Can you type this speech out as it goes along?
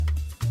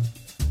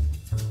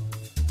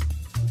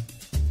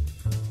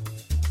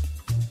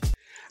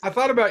I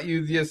thought about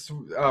you this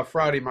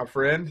Friday, my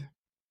friend.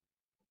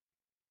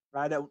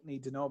 I don't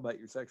need to know about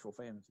your sexual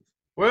fantasies.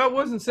 Well, it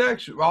wasn't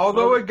sexual,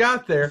 although it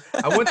got there.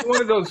 I went to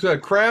one of those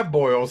crab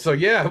boils, so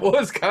yeah, it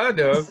was kind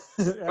of.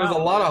 There was a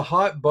lot of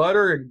hot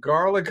butter and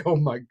garlic. Oh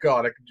my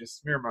god, I could just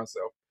smear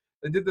myself.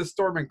 They did the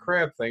storm and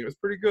crab thing. It was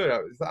pretty good.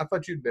 I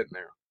thought you'd been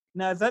there.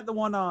 Now, is that the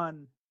one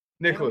on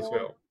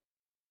Nicholasville?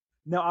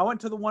 No, I went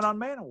to the one on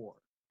Man of War.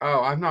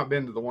 Oh, I've not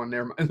been to the one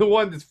there. The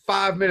one that's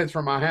 5 minutes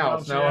from my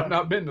house. No, I've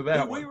not been to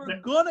that one. We were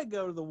going to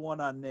go to the one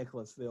on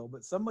Nicholasville,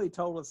 but somebody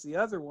told us the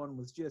other one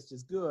was just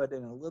as good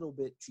and a little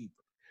bit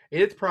cheaper.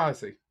 It's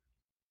pricey.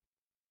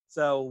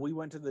 So we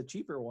went to the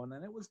cheaper one,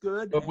 and it was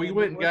good. But we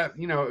went and got,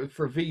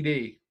 for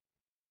VD.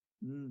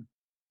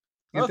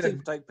 Most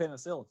people take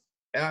penicillin.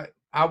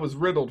 I was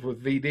riddled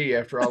with VD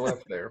after I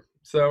left there.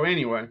 So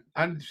anyway,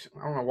 I don't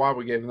know why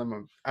we gave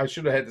them I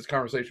should have had this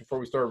conversation before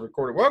we started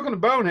recording. Welcome to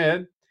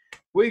Bonehead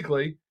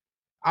Weekly.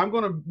 I'm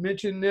going to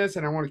mention this,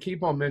 and I want to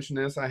keep on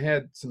mentioning this. I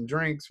had some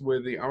drinks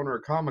with the owner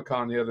of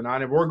Comic-Con the other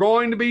night, and we're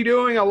going to be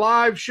doing a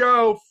live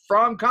show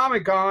from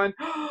Comic-Con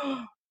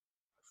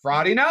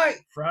Friday night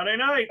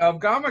of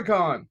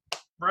Comic-Con.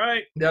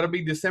 Right. That'll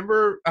be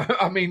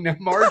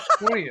March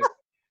 20th.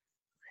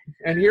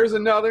 And here's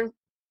another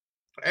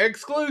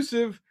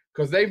exclusive,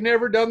 because they've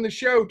never done the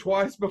show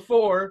twice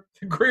before.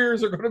 The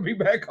Greers are going to be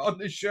back on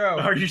the show.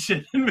 Are you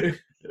shitting me?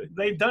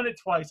 They've done it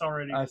twice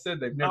already. I said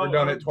they've never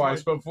done it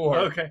twice before.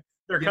 Okay.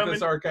 They're coming.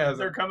 Sarcasm.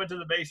 They're coming to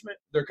the basement.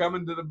 They're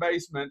coming to the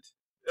basement.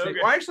 Okay.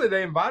 Well, actually,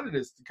 they invited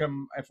us to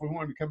come. If we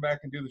wanted to come back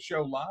and do the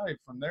show live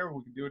from there,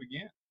 we could do it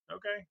again.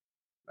 Okay.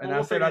 And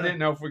I said I didn't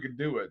know if we could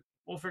do it.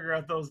 We'll figure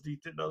out those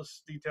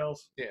details.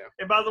 Yeah.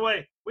 And by the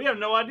way, we have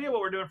no idea what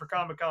we're doing for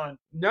Comic-Con.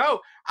 No,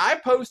 I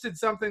posted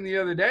something the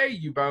other day,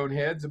 you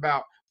boneheads,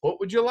 about what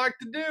would you like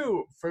to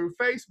do through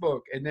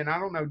Facebook. And then, I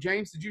don't know,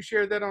 James, did you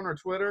share that on our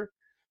Twitter?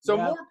 So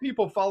more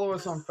people follow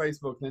us on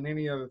Facebook than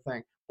any other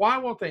thing. Why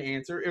won't they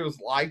answer? It was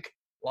like.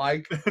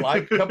 A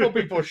couple of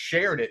people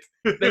shared it.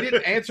 They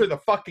didn't answer the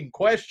fucking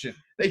question.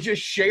 They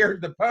just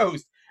shared the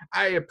post.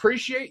 I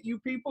appreciate you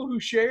people who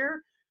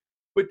share,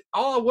 but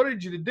all I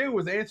wanted you to do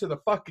was answer the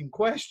fucking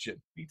question.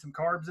 Need some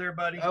carbs there,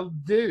 buddy? I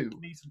do.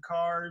 Need some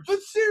carbs. But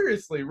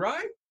seriously,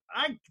 right?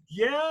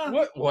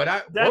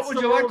 What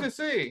would you like to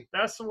see?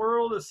 That's the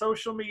world of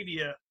social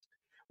media.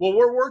 Well,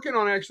 we're working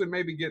on actually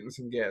maybe getting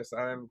some guests.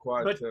 I haven't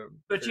quite.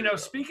 But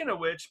speaking of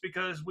which,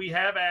 because we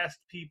have asked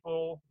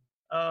people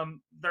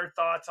their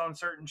thoughts on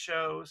certain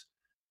shows,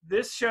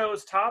 this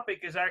show's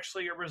topic is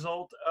actually a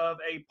result of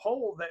a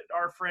poll that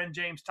our friend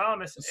James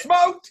Thomas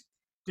smoked.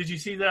 Did you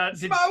see that?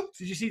 Did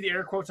you see the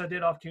air quotes I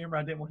did off camera?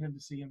 I didn't want him to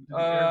see him.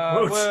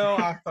 Well,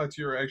 I thought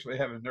you were actually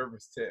having a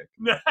nervous tick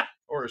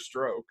or a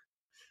stroke.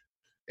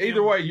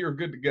 Either way, you're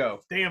good to go.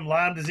 Damn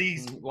Lyme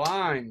disease.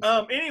 Lyme.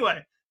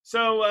 Anyway,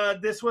 so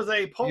this was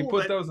a poll. You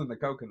put those in the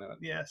coconut.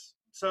 Yes.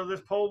 So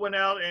this poll went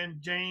out,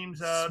 and James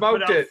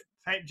smoked it.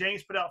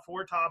 James put out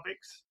 4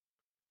 topics.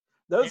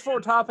 Those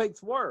 4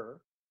 topics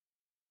were.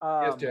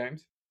 Yes,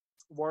 James.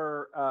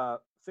 Were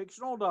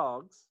fictional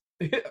dogs.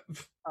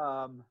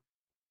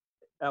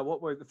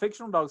 What were the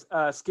fictional dogs?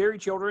 Scary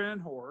children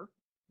and horror.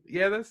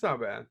 Yeah, that's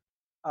not bad.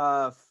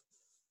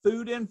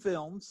 Food and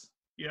films.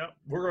 Yeah,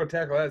 we're going to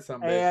tackle that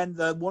someday. And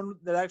the one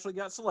that actually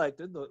got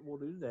selected that we'll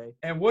do today.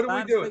 And what are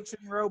we doing? Science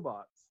fiction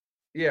robots.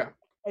 Yeah.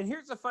 And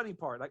here's the funny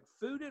part: like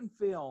food and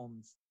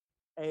films.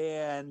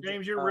 And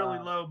James, you're really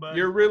low, bud.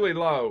 You're really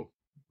low.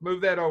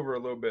 Move that over a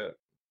little bit.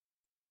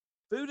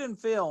 Food and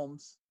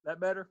films. That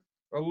better?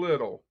 A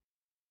little.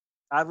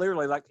 I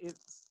literally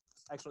it's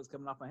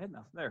coming off my head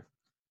now. There.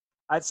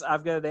 I've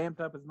got it amped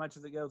up as much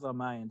as it goes on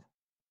my end.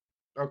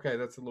 Okay,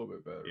 that's a little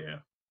bit better.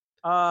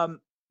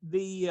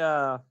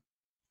 Yeah.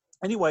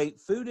 Anyway,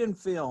 food and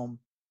film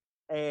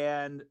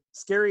and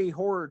scary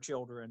horror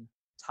children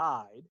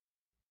tied.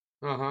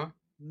 Uh-huh.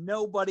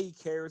 Nobody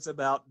cares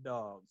about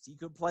dogs. You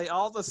could play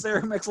all the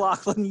Sarah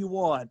McLachlan you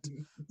want.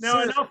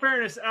 Now, in all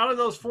fairness, out of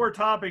those 4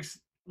 topics,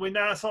 when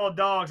I saw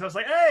dogs, I was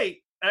like,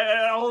 hey.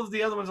 All of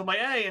the other ones, I'm like,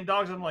 hey, and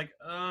dogs, I'm like,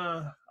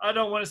 I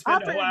don't want to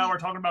spend a whole hour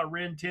talking about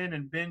Ren 10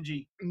 and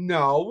Benji.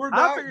 No, we're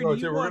not going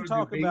to. We're going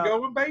to do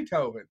Bingo and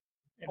Beethoven.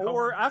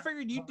 Or I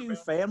figured you'd do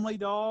Family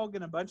Dog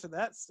and a bunch of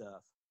that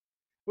stuff.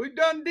 We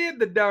done did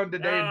the Dawn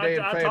Today and Day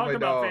and Family Dog. I talked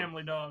about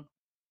Family Dog.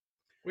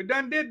 We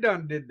done did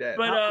that.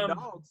 But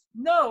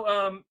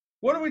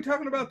what are we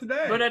talking about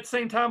today? But at the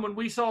same time, when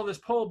we saw this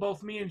poll,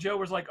 both me and Joe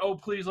was like, "Oh,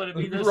 please let it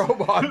be this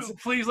robots.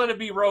 Please let it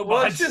be robots."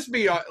 Well,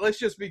 let's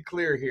just be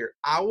clear here.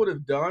 I would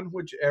have done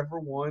whichever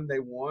one they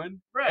won,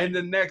 right? And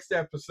the next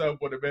episode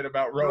would have been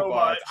about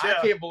robots. Yeah.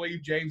 I can't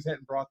believe James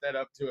hadn't brought that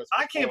up to us.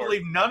 I can't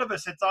believe none of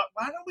us had thought,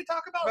 why don't we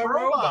talk about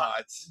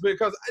robots?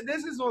 Because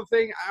this is one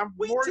thing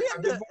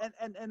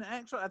and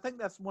actually, I think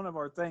that's one of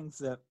our things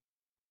that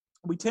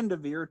we tend to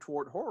veer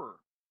toward horror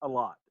a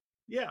lot.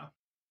 Yeah,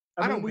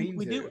 I don't mean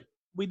we to. do.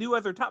 We do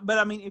other top, but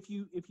I mean, if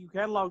you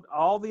cataloged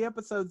all the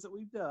episodes that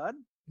we've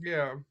done,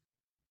 yeah,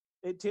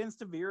 it tends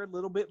to veer a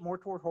little bit more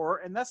toward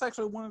horror, and that's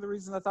actually one of the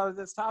reasons I thought of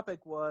this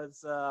topic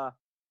was I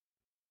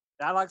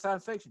like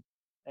science fiction.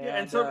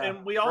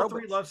 And we all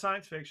three love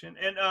science fiction.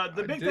 And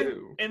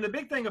the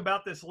big thing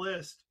about this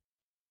list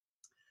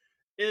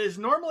is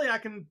normally I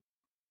can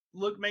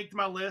make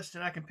my list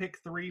and I can pick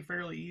 3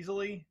 fairly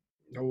easily.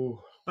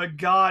 Oh. But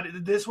God,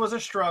 this was a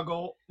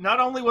struggle. Not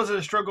only was it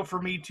a struggle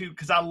for me too,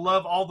 because I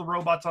love all the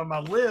robots on my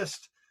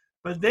list,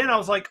 but then I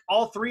was like,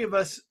 all 3 of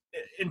us,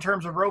 in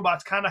terms of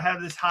robots, kind of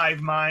have this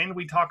hive mind.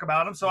 We talk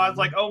about them. So I was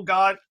like, oh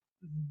God,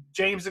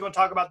 James is going to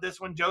talk about this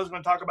one. Joe's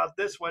going to talk about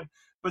this one.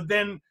 But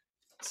then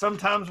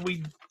sometimes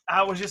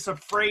I was just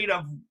afraid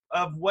of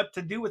what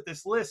to do with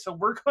this list. So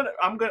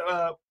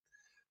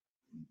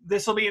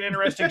this will be an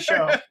interesting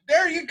show.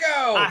 There you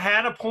go. I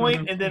had a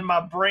point, and then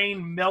my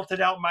brain melted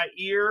out my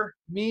ear.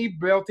 Me,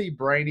 belty,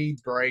 brainy,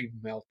 brain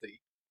melty.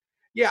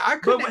 Yeah, I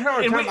couldn't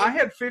have a time. I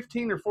had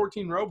 15 or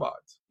 14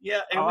 robots.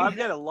 Yeah, and I've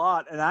got a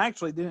lot, and I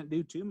actually didn't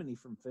do too many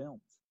from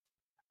films.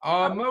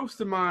 Most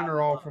of mine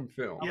are all from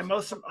films. Yeah,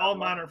 all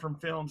mine are from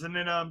films. And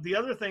then the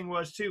other thing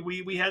was too,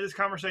 we had this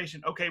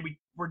conversation. Okay,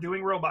 we're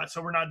doing robots,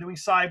 so we're not doing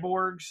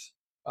cyborgs.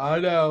 I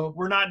know.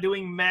 We're not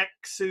doing mech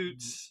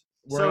suits.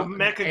 So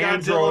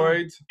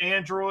Mechagodzilla,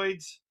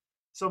 androids.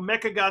 So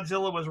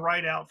Mechagodzilla was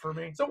right out for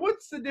me. So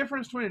what's the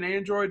difference between an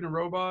android and a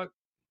robot?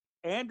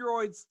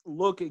 Androids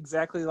look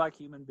exactly like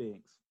human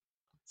beings.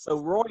 So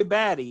Roy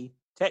Batty,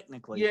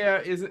 technically,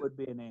 would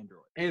be an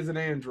android. Is an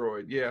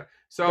android, yeah.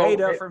 So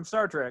Data from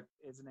Star Trek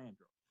is an android.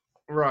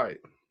 Right.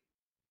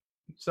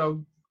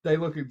 So they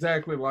look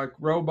exactly like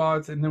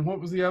robots. And then what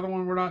was the other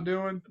one we're not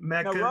doing?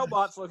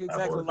 Robots look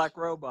exactly like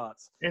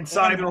robots. And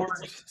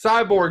cyborgs.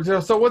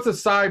 Cyborgs. So what's a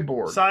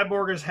cyborg?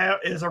 Cyborg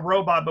is a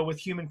robot, but with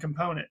human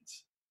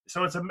components.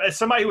 So it's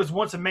somebody who was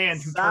once a man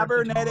who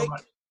cybernetic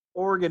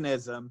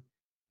organism.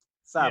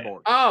 Cyborg.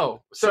 Yeah.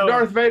 Oh, so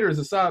Darth Vader is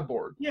a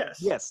cyborg. Yes.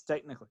 Yes,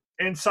 technically.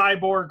 And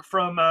Cyborg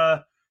from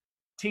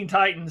Teen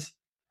Titans,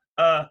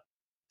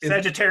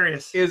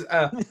 Sagittarius. Is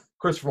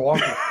Christopher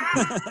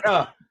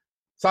Walken.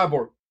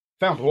 Cyborg.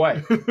 Found a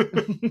way.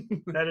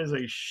 That is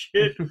a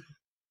shit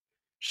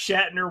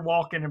Shatner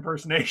Walken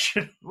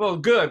impersonation. Well,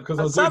 good, because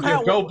I was doing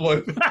Jeff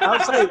Goldblum. I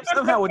would say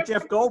somehow with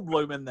Jeff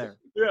Goldblum in there.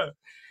 Yeah.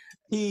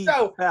 He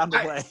found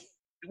a way.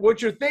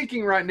 What you're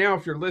thinking right now,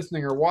 if you're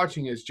listening or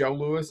watching, is Joe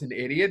Lewis an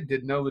idiot?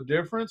 Didn't know the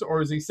difference?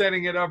 Or is he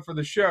setting it up for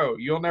the show?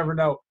 You'll never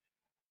know.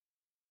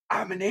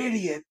 I'm an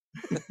idiot.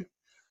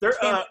 There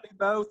can't be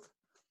both.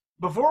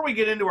 Before we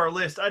get into our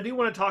list, I do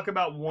want to talk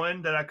about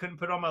one that I couldn't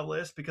put on my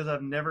list because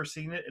I've never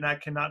seen it and I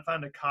cannot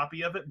find a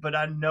copy of it, but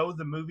I know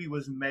the movie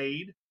was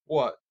made.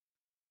 What?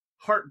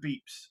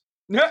 Heartbeeps.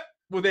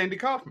 With Andy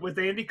Kaufman. With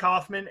Andy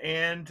Kaufman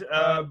and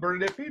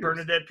Bernadette Peters.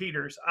 Bernadette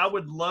Peters. I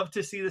would love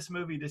to see this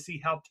movie to see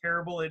how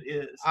terrible it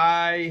is.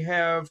 I'd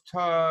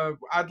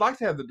like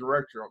to have the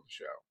director on the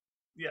show.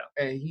 Yeah.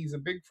 And he's a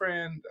big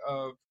friend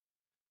of...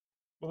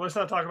 Well, let's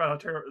not talk about how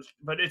terrible it is,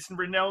 but it's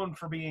renowned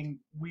for being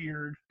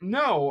weird.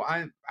 No,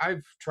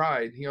 I've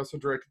tried. He also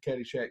directed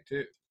Caddyshack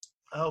too.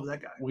 Oh,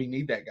 that guy. We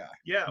need that guy.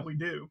 Yeah, we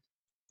do.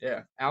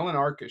 Yeah. Alan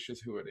Arkush is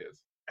who it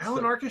is.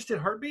 Alan Arkush did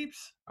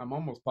Heartbeeps? I'm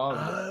almost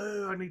positive.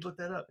 Oh, I need to look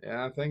that up.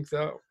 Yeah, I think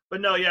so.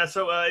 But no, yeah,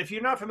 so if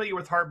you're not familiar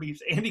with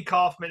Heartbeeps, Andy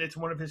Kaufman, it's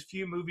one of his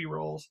few movie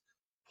roles,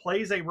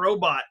 plays a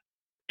robot.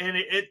 And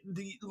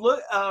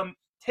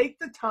take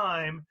the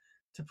time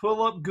to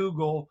pull up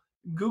Google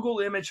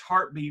image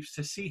Heartbeeps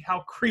to see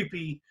how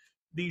creepy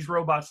these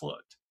robots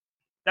looked.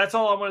 That's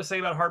all I want to say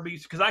about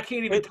Heartbeeps, because I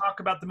can't even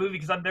talk about the movie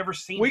because I've never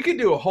seen it. We could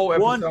do a whole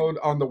episode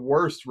on the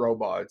worst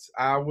robots.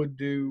 I would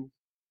do...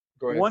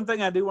 Go ahead. One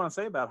thing I do want to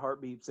say about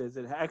Heartbeeps is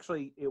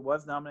it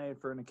was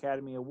nominated for an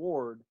Academy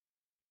Award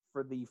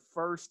for the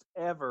first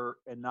ever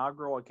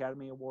inaugural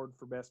Academy Award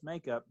for Best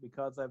Makeup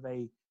because of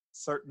a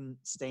certain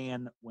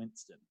Stan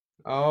Winston.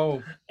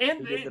 Oh. And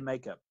who did the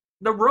makeup.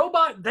 The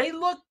robot, they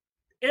look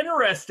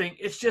interesting.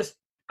 It's just,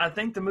 I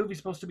think the movie's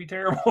supposed to be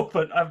terrible,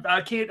 but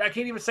I can't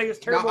even say it's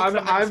terrible. No,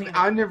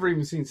 I've never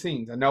even seen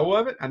scenes. I know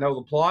of it. I know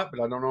the plot,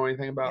 but I don't know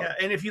anything about it.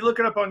 Yeah, and if you look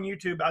it up on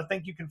YouTube, I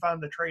think you can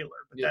find the trailer,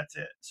 but that's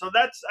it. So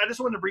I just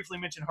wanted to briefly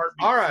mention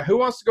Heartbeat. All right, who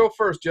wants to go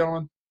first,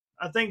 gentlemen?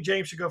 I think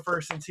James should go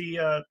first since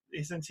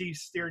he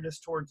steered us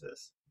towards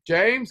this.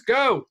 James,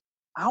 go.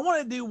 I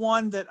want to do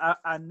one that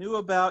I knew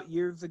about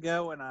years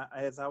ago, and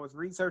as I was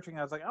researching,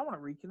 I was like, I want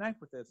to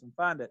reconnect with this and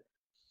find it.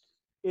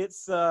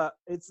 It's a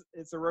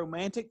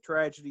romantic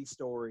tragedy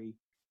story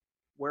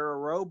where a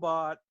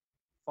robot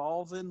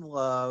falls in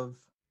love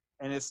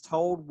and is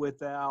told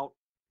without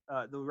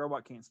the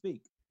robot can't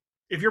speak.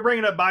 If you're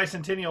bringing up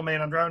Bicentennial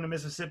Man, I'm driving to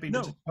Mississippi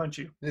to punch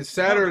you. It's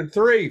Saturn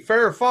 3.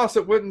 Farrah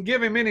Fawcett wouldn't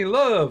give him any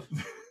love.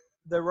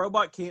 The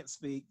robot can't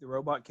speak. The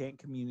robot can't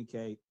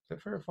communicate. Is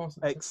that Farrah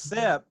Fawcett?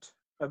 Except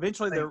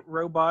eventually the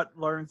robot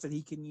learns that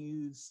he can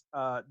use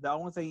the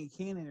only thing he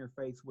can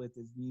interface with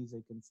is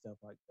music and stuff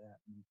like that.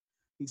 And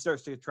he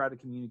starts to try to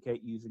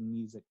communicate using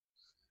music.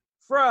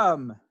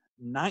 From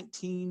let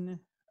me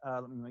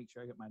make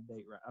sure I get my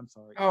date right. I'm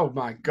sorry. Oh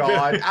my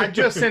God. I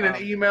just sent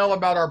an email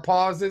about our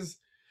pauses.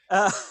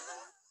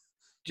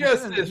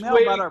 just Send an this email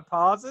week. about our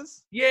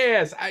pauses.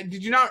 Yes,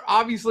 did you not?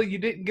 Obviously, you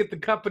didn't get the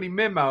company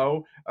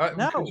memo No.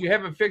 because you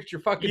haven't fixed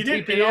your fucking You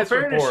didn't. In all TPS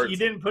fairness, reports. you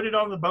didn't put it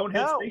on the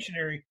Bonehead No.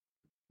 stationery.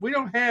 We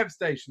don't have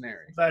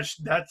stationery. That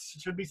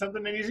should be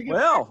something that needs to get.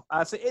 Well,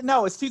 I say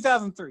no. It's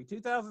 2003.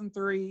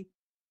 2003,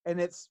 and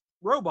it's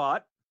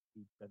Robot.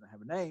 He doesn't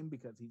have a name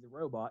because he's a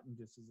robot and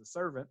just is a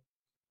servant.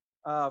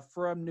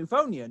 From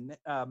Newfonia,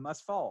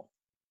 Must Fall,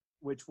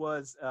 which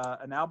was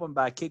an album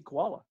by Kid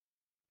Koala.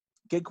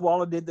 Kid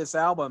Koala did this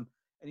album,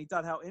 and he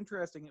thought how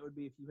interesting it would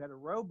be if you had a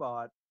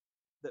robot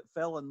that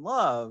fell in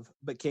love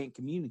but can't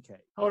communicate.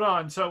 Hold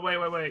on. So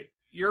wait.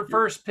 Your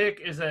first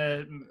pick is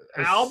an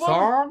A album.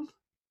 song?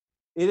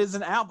 It is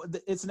an album.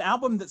 It's an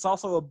album that's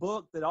also a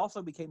book that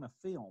also became a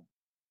film.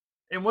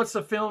 And what's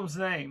the film's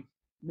name?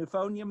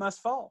 Newfonia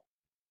Must Fall.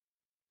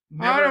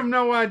 I have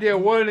no idea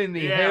what in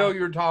the Yeah. hell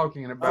you're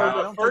talking For about. I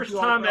the don't think first you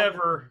all time probably-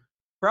 ever.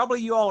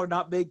 Probably you all are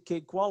not big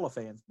Kid Koala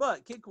fans,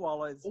 but Kid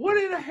Koala is. What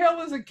in the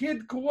hell is a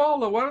kid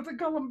koala? Why don't they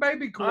call him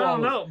baby koala? I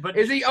don't know, but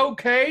Is he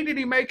okay? Did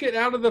he make it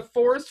out of the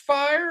forest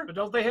fire? But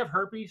don't they have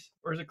herpes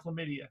or is it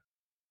chlamydia?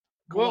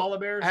 Well, Koala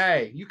bears.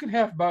 Hey, you can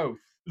have both.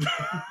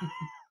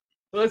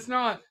 Let's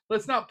not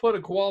put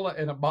a koala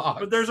in a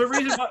box. But there's a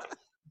reason why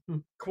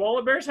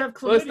koala bears have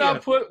chlamydia. Let's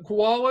not put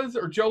koalas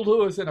or Joe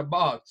Louis in a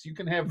box. You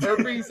can have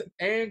herpes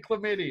and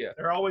chlamydia.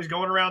 They're always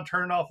going around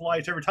turning off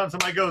lights every time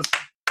somebody goes.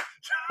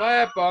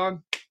 Clap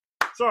on.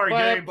 Sorry,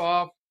 Clap James.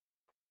 off.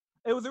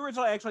 It was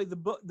originally actually the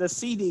book. The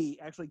CD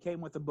actually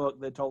came with the book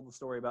that told the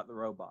story about the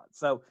robot.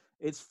 So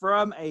it's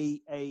from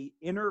a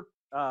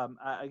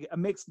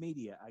mixed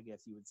media, I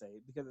guess you would say,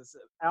 because it's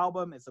an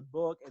album, it's a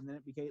book, and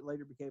then it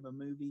later became a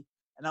movie.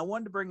 And I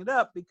wanted to bring it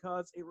up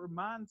because it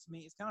reminds me.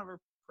 It's kind of a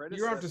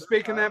predecessor. You have to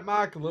speak in that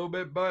mic a little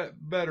bit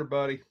better,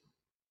 buddy.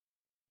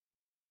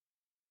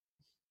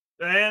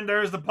 And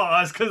there's the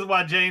pause because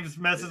why James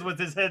messes with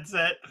his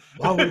headset.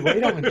 While we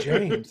wait on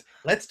James,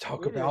 let's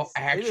talk It about is-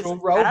 actual it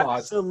is robots. We have a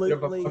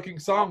absolutely fucking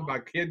song by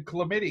Kid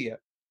Chlamydia.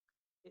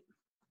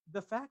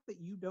 The fact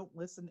that you don't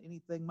listen to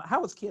anything. How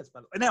was Kiss,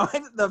 by the way? No,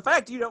 the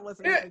fact you don't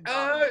listen to Yeah, anything.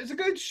 modern. it's a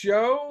good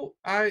show.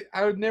 I'm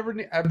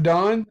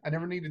done. I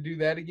never need to do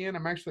that again.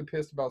 I'm actually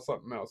pissed about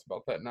something else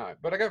about that night.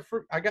 But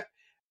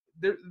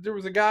there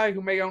was a guy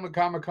who may own a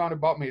Comic-Con who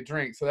bought me a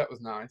drink, so that was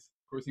nice.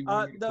 Of course, he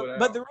wanted me to put out.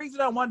 But the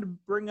reason I wanted to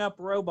bring up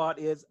Robot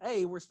is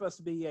A, we're supposed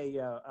to be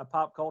a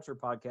pop culture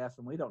podcast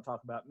and we don't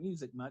talk about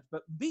music much,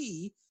 but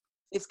B,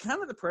 it's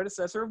kind of the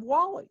predecessor of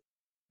Wall-E.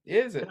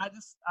 Is it? And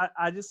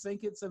I just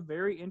think it's a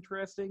very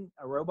interesting.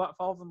 A robot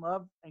falls in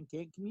love and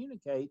can't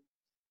communicate,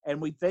 and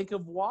we think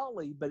of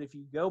Wall-E, but if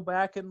you go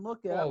back and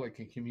look at Well, it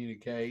can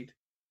communicate.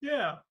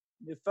 Yeah.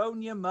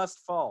 Newfonia Must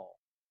Fall,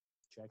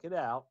 check it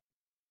out,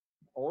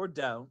 or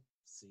don't.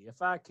 See if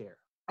I care.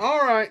 All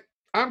right,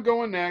 I'm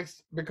going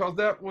next because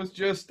that was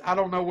just I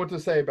don't know what to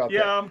say about Yeah,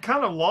 that. I'm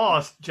kind of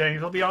lost,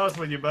 James. I'll be honest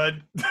with you,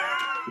 bud.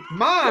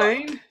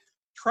 Mine.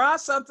 Try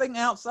something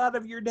outside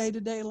of your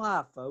day-to-day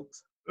life,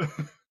 folks.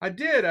 I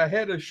did. I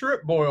had a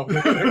shrimp boil the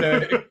other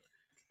day.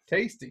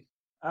 Tasty.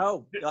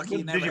 Oh, lucky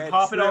you never Did you had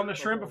pop it on the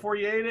shrimp before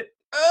you ate it?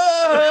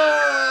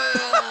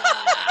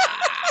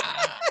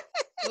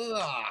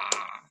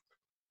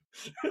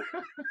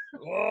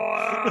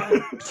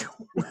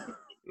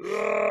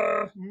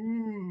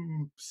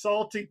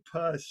 Salty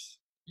pus.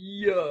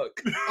 Yuck.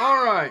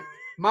 All right.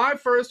 My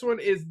first one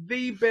is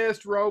the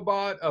best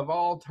robot of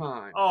all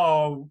time.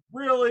 Oh,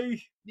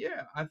 really?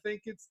 Yeah, I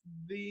think it's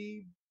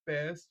the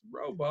best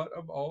robot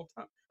of all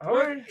time. All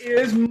What right.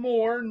 is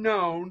more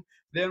known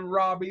than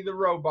Robbie the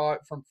Robot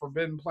from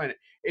Forbidden Planet?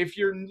 If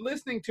you're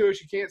listening to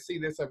us, you can't see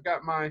this. I've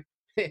got my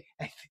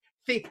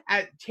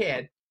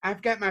Ted.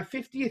 I've got my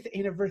 50th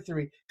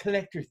anniversary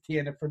collector's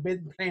tin of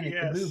Forbidden Planet,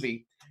 Yes. the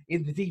movie,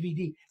 in the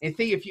DVD. And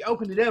see, if you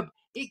open it up,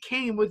 it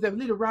came with a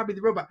little Robbie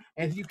the Robot.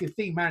 As you can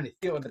see, mine is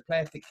still in the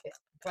plastic.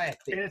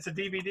 And it's a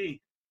DVD.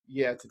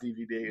 Yeah, it's a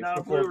DVD. It's Not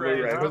a before Blu-ray,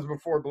 Blu-ray. huh? It was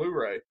before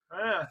Blu-ray.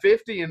 Ah,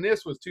 50 and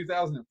this was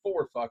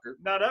 2004, fucker.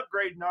 not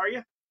upgrading, are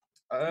you?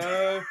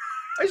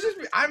 It's just,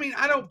 I mean,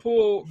 I don't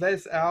pull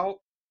this out.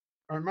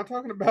 Or am I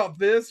talking about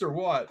this or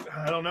what?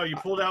 I don't know. You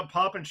pulled out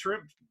pop and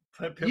shrimp.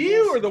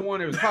 You are the one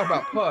who was talking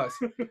about pus.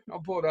 I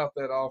don't pull it out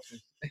that often.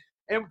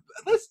 And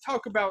let's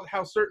talk about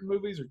how certain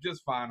movies are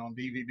just fine on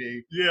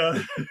DVD.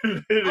 Yeah.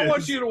 I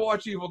want you to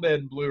watch Evil Dead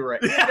in Blu-ray.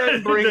 It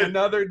doesn't bring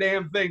another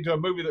damn thing to a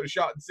movie that was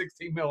shot in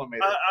 16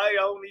 millimeter. I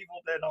own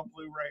Evil Dead on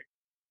Blu-ray.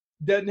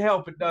 Doesn't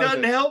help. It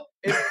Doesn't doesn't. help.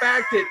 In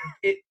fact,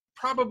 it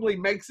probably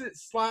makes it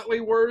slightly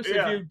worse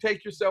Yeah. if you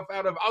take yourself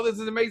out of, oh, this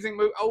is an amazing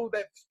movie. Oh,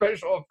 that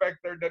special effect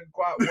there doesn't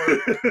quite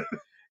work.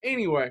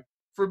 Anyway,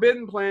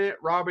 Forbidden Planet,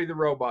 Robbie the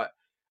Robot.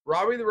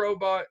 Robbie the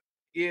Robot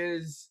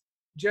is,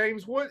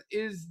 James, what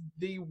is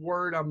the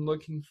word I'm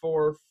looking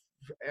for?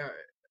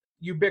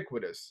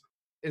 Ubiquitous.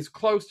 Is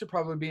close to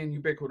probably being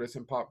ubiquitous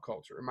in pop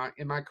culture.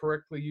 Am I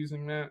correctly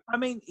using that? I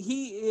mean,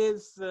 he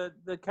is the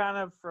kind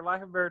of, for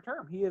lack of a better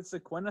term, he is the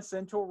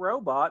quintessential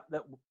robot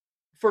that.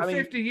 For I mean-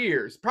 50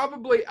 years,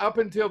 probably up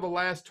until the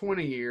last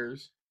 20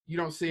 years, you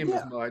don't see him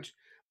as much.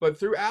 But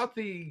throughout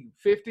the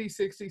 50s,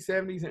 60s,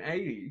 70s, and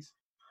 80s,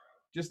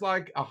 just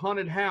like a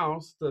haunted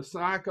house, the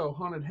Psycho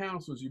haunted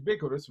house was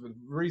ubiquitous. The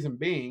reason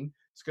being,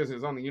 it's because it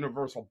was on the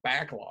Universal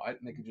backlot, and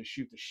they could just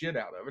shoot the shit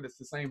out of it. It's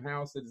the same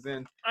house that is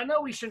in. I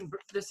know we shouldn't.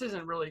 This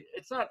isn't really.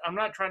 It's not. I'm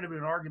not trying to do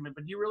an argument,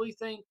 but do you really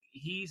think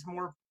he's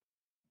more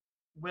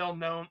well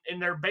known?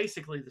 And they're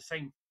basically the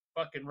same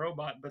fucking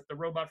robot, but the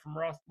robot from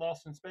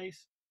Lost in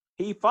Space.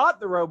 He fought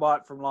the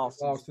robot from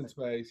Lost in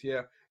Space.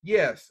 Yeah.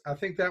 Yes, I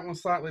think that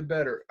one's slightly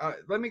better.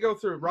 Let me go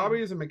through it.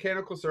 Robbie is a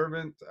mechanical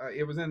servant.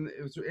 It was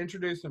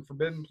introduced in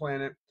Forbidden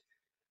Planet.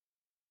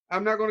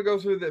 I'm not going to go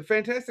through the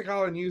Fantastic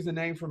Island used the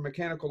name for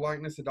mechanical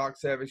likeness to Doc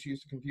Savage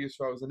used to confuse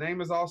foes. The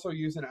name is also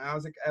used in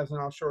Isaac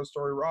Asimov's short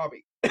story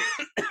Robbie.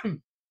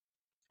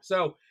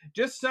 So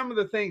just some of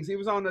the things. He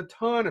was on a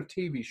ton of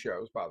TV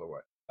shows, by the way,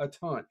 a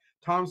ton.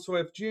 Tom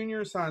Swift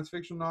Jr., science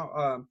fiction.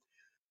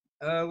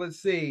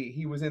 Let's see.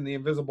 He was in The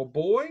Invisible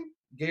Boy,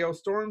 Gale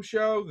Storm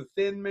Show, The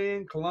Thin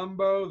Man,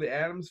 Columbo, The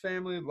Addams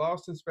Family,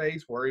 Lost in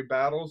Space, where he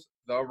battles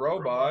the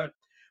robot.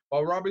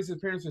 While Robbie's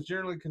appearance was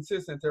generally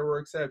consistent, there were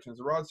exceptions.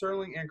 The Rod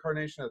Serling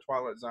incarnation of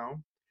Twilight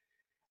Zone.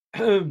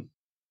 Man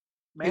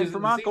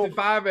from Uncle. Season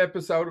 5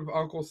 episode of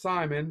Uncle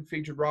Simon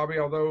featured Robbie,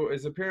 although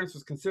his appearance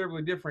was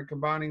considerably different,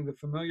 combining the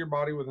familiar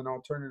body with an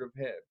alternative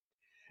head.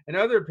 In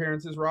other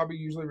appearances, Robbie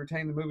usually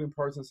retained the moving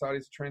parts inside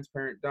his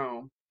transparent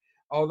dome,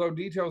 although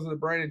details of the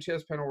brain and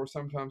chest panel were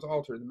sometimes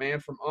altered. The Man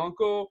from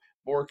Uncle,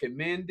 Mork and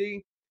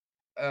Mindy.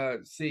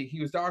 He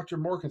was Dr.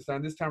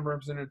 Morkenstein, this time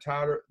representing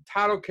a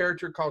title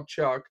character called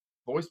Chuck,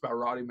 voiced by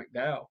Roddy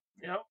McDowall.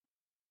 Yep.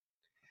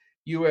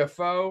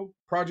 UFO,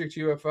 Project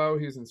UFO.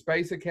 He was in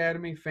Space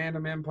Academy,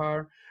 Phantom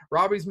Empire.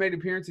 Robbie's made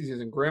appearances. He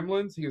was in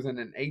Gremlins. He was in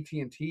an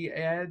AT&T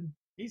ad.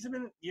 He's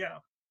been, yeah.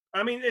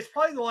 I mean, it's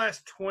probably the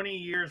last 20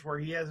 years where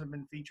he hasn't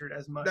been featured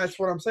as much. That's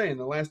what I'm saying.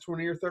 The last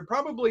 20 years, they're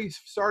probably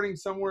starting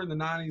somewhere in the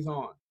 90s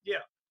on. Yeah.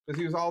 Because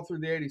he was all through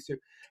the 80s too.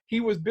 He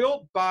was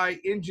built by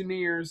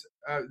engineers.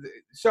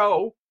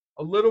 So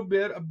a little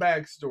bit of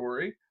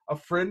backstory. A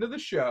friend of the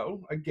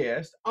show, a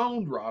guest,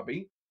 owned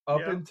Robbie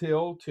up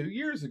until 2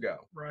 years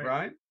ago.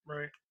 Right.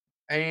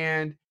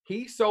 And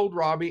he sold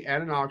Robbie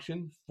at an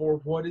auction for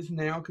what is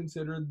now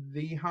considered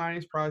the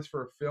highest price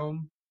for a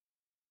film.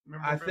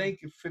 I think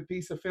a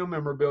piece of film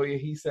memorabilia,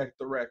 he set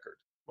the record.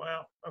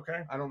 Wow.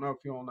 Okay. I don't know if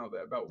you all know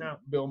that about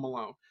Bill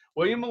Malone.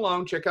 William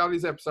Malone, check out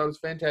his episodes.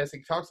 Fantastic.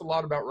 He talks a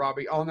lot about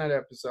Robbie on that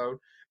episode,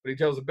 but he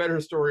tells a better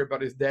story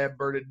about his dad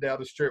burning down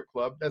the strip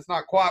club. That's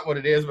not quite what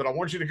it is, but I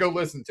want you to go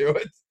listen to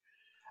it.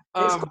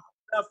 It's enough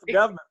for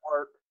government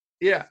work.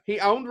 Yeah, he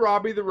owned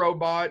Robbie the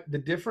robot, the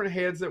different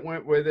heads that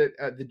went with it,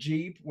 the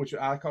Jeep, which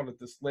I called it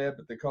the sled,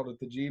 but they called it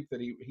the Jeep that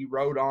he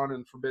rode on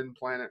in Forbidden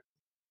Planet.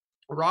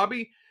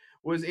 Robbie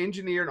was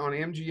engineered on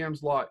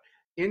MGM's lot.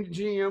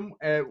 MGM,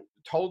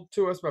 told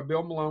to us by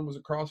Bill Malone, was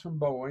across from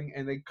Boeing,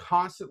 and they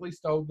constantly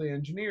stole the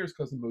engineers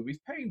because the movies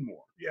paid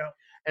more. Yeah.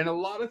 And a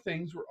lot of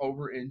things were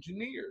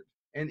over-engineered,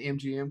 and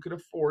MGM could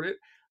afford it.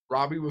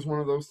 Robbie was one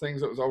of those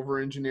things that was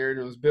over-engineered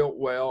and was built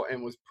well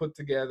and was put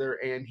together,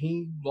 and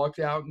he lucked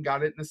out and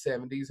got it in the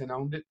 70s and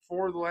owned it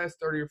for the last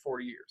 30 or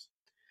 40 years.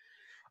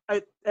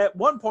 At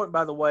one point,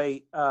 by the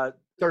way,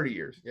 30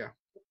 years, yeah.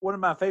 One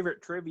of my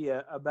favorite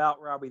trivia about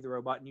Robbie the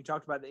Robot, and you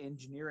talked about the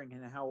engineering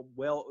and how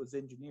well it was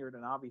engineered,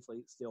 and obviously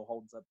it still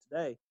holds up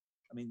today.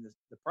 I mean,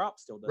 the prop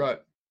still does. Right.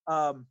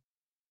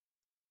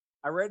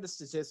 I read a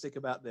statistic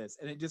about this,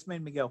 and it just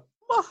made me go,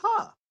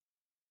 aha!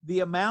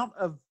 The amount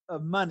of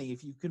money,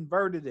 if you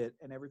converted it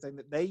and everything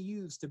that they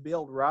used to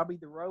build Robbie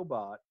the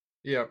Robot,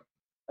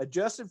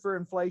 adjusted for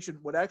inflation,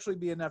 would actually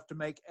be enough to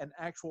make an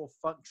actual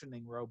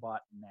functioning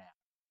robot now.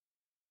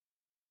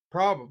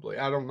 Probably.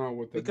 I don't know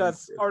what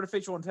because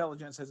artificial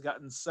intelligence has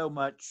gotten so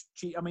much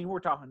cheap. I mean, we're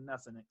talking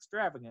nothing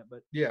extravagant, but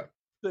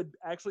could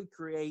actually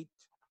create,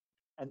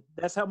 and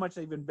that's how much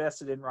they've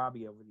invested in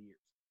Robbie over the years.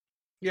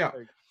 Yeah.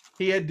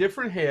 He had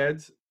different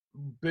heads.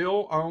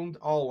 Bill owned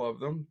all of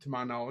them, to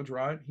my knowledge,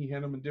 right? He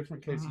had them in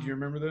different cases. You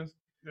remember this?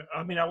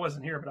 I mean, I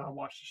wasn't here, but I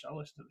watched the show. I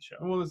listened to the show.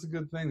 Well, it's a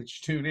good thing that you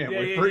tune in.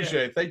 We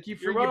appreciate it. Thank you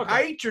for your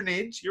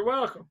patronage. You're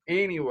welcome.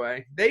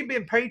 Anyway, they've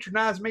been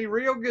patronizing me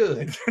real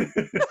good.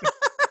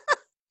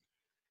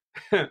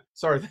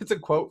 Sorry, that's a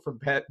quote from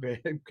Pat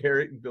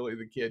Garrett and Billy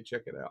the Kid.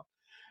 Check it out.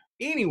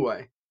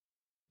 Anyway,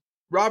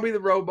 Robbie the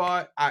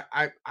Robot,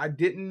 I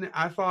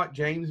thought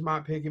James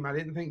might pick him. I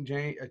didn't think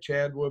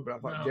Chad would, but I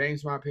thought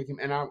James might pick him.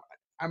 And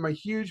I'm a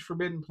huge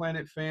Forbidden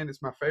Planet fan.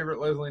 It's my favorite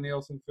Leslie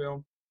Nielsen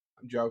film.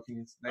 I'm joking.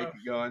 It's Naked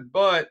Gun.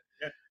 But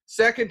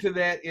second to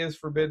that is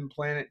Forbidden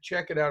Planet.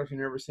 Check it out if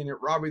you've never seen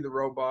it. Robbie the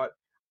Robot.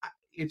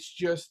 It's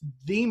just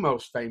the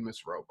most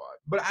famous robot.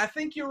 But I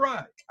think you're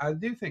right. I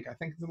think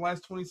in the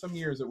last 20-some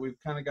years that we've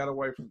kind of got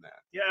away from that.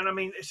 Yeah, and I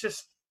mean, it's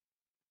just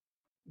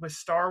with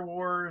Star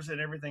Wars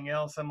and everything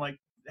else, I'm like,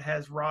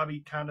 has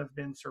Robbie kind of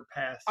been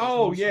surpassed?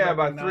 Oh, yeah,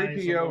 by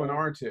 3PO and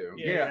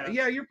R2.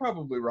 Yeah, you're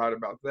probably right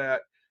about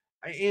that.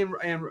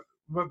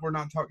 But we're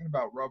not talking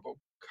about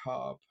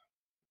RoboCop.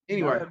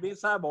 Anyway. It'd be a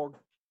cyborg.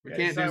 We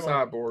can't do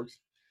cyborgs.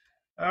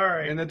 All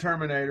right. And the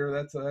Terminator,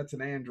 that's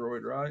an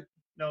android, right?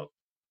 No.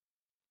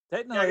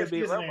 Technically, I it'd guess be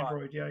a he's an robot.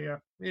 android. Yeah.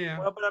 Yeah.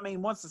 Well, but I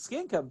mean, once the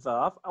skin comes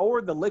off,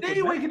 or the liquid.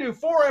 Maybe we can do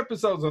 4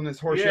 episodes on this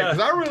horse shit, Yeah.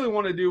 because I really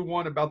want to do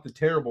one about the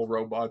terrible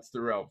robots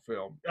throughout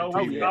film. and Oh,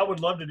 TV. I would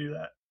love to do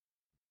that.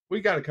 We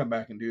got to come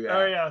back and do that.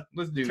 Oh yeah,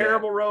 Let's do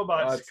terrible that.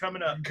 robots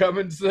coming up.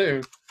 Coming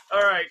soon.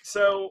 All right,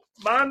 so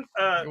mine.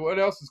 What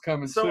else is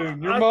coming so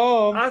soon? Your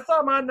mom. I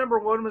thought my number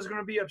 1 was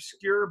going to be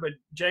obscure, but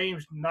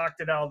James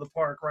knocked it out of the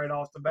park right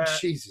off the bat.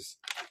 Jesus.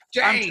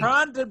 I'm James,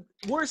 trying to.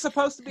 We're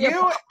supposed to be.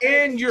 you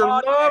and your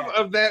love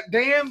of that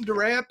damned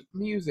rap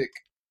music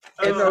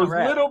and those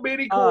rap. little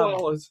bitty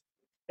koalas.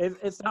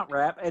 It's not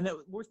rap, and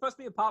we're supposed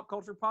to be a pop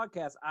culture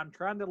podcast. I'm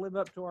trying to live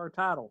up to our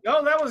title.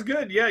 Oh, that was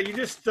good. Yeah, you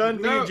just stunned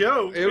me,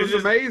 Joe. It was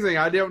amazing.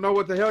 I don't know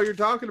what the hell you're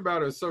talking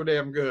about. It was so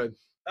damn good.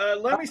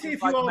 Let me see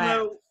if you all Matt.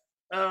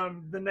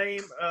 know the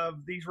name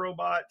of these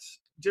robots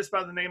just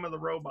by the name of the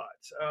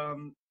robots.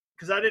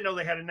 Because I didn't know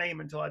they had a name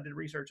until I did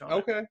research on it.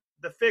 Okay.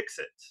 The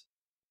Fix-Its.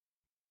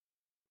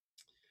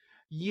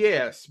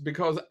 Yes,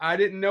 because I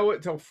didn't know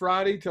it till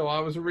Friday, till I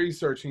was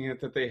researching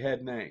it, that they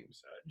had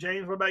names.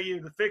 James, what about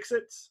you? The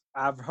Fix-Its?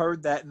 I've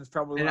heard that, and it's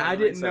probably. And I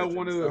didn't know who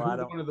one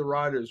of the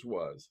writers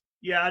was.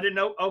 Yeah, I didn't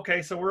know.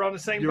 Okay, so we're on the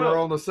same You boat. were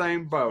on the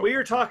same boat. We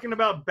are talking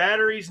about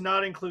Batteries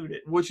Not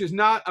Included. Which is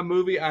not a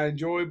movie I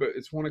enjoy, but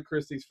it's one of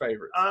Christy's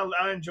favorites.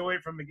 I enjoy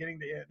it from beginning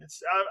to end.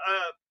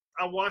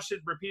 I watched it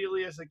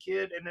repeatedly as a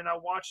kid, and then I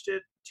watched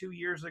it 2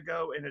 years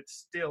ago, and it's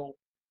still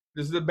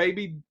Does the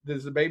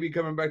baby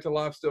coming back to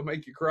life still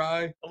make you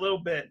cry? a little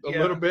bit. A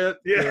little bit?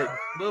 Yeah.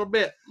 A little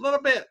bit.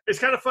 It's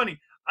kind of funny.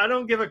 I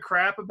don't give a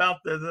crap about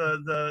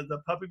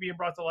the puppy being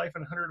brought to life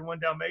in 101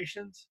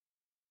 Dalmatians.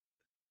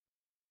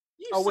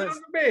 You son of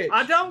a bitch.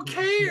 I don't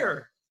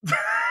care.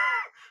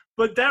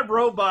 But that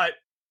robot,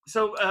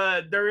 so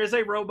there is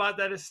a robot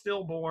that is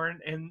stillborn,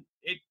 and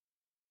it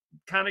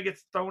kind of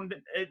gets thrown,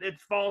 it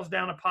falls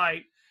down a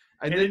pipe.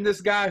 And then this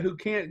guy who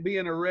can't be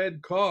in a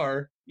red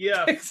car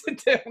takes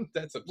it down.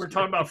 That's absurd. We're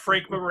talking about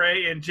Frank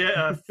McRae and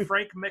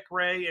Frank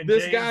McRae and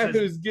this James guy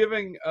who's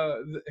giving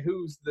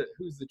who's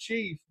the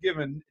chief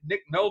giving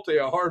Nick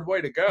Nolte a hard way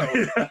to go.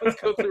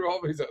 Let's go through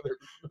all these other.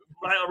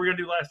 We're gonna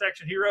do Last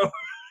Action Hero.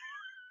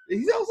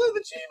 He's also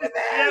the chief in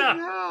that.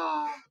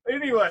 Yeah.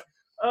 Anyway,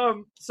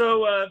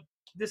 so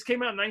this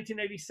came out in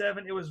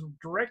 1987. It was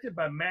directed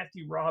by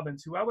Matthew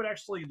Robbins, who I would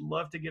actually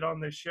love to get on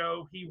this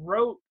show. He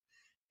wrote.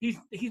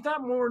 He's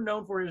not more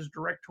known for his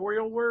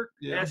directorial work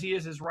as he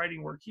is his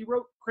writing work. He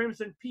wrote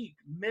Crimson Peak,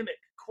 Mimic,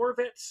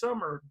 Corvette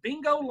Summer,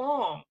 Bingo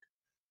Long,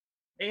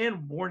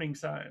 and Warning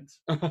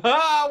Signs.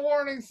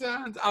 Warning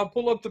Signs. I'll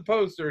pull up the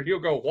poster. He'll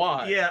go,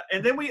 why? Yeah,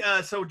 and then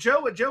so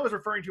Joe, what Joe was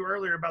referring to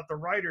earlier about the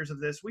writers of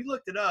this, we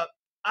looked it up.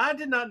 I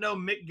did not know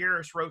Mick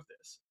Garris wrote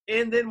this.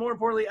 And then more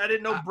importantly, I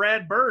didn't know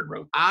Brad Bird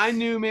wrote this. I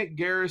knew Mick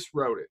Garris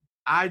wrote it.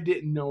 I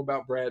didn't know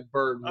about Brad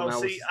Bird. I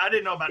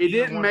didn't know about it. It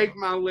didn't make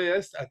my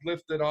list. I'd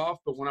lifted off,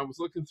 but when I was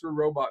looking through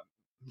robot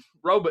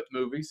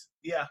movies,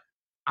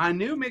 I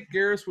knew Mick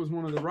Garris was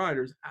one of the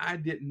writers. I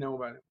didn't know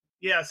about him.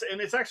 Yes, and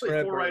it's actually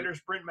Brad 4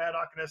 writers, Brent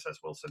Maddock and S.S.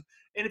 Wilson.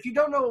 And if you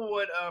don't know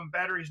what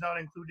Batteries Not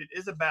Included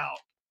is about,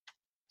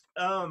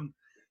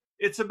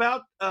 it's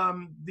about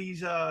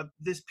these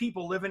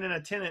people living in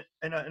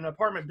an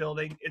apartment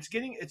building.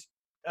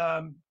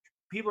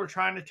 People are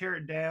trying to tear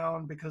it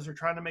down because they're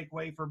trying to make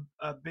way for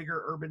a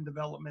bigger urban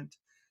development,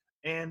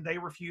 and they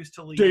refuse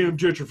to leave. Damn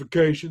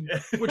gentrification,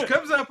 which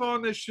comes up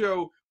on this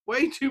show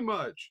way too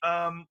much.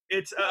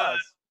 It's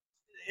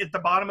at the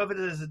bottom of it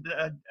is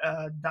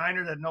a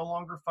diner that no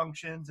longer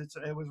functions.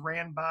 It was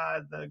ran by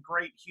the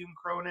great Hume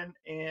Cronin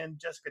and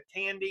Jessica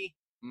Tandy.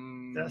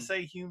 Did I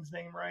say Hume's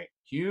name right?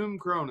 Hume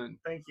Cronin.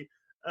 Thank you.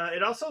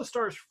 It also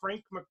stars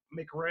Frank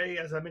McRae,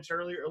 as I mentioned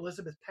earlier,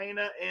 Elizabeth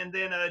Pena, and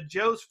then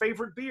Joe's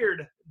favorite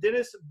beard,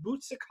 Dennis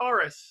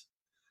Boutsikaris.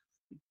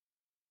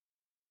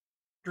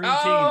 Dream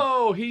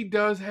team. He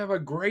does have a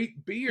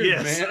great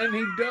beard, man.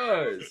 He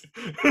does.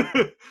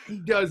 He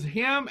does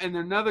him and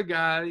another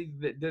guy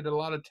that did a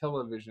lot of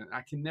television.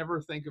 I can never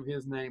think of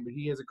his name, but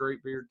he has a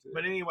great beard too.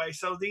 But anyway,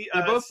 so they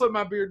both put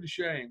my beard to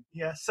shame.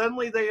 Yeah,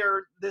 suddenly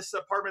this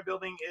apartment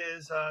building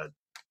is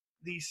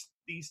these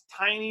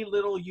tiny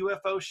little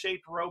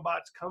UFO-shaped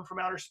robots come from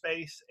outer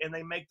space, and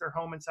they make their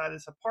home inside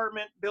this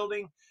apartment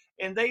building,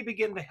 and they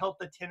begin to help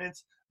the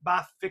tenants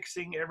by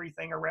fixing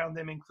everything around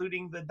them,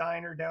 including the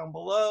diner down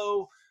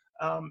below,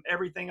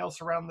 everything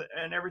else around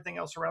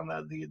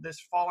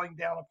this falling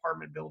down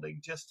apartment building,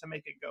 just to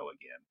make it go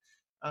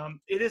again.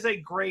 It is a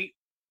great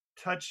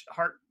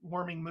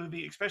heartwarming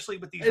movie, especially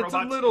with these robots.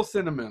 It's a little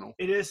sentimental.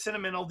 It is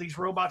sentimental. These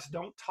robots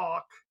don't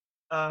talk.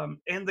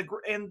 And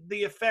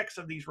the effects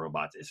of these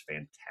robots is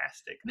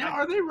fantastic. Now,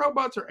 are they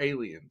robots or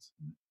aliens?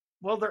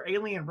 Well, they're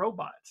alien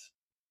robots.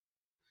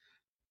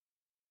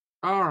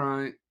 All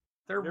right.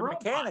 They're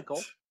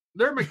mechanical.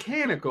 They're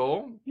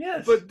mechanical.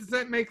 Yes. But does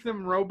that make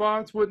them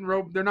robots?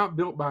 They're not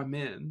built by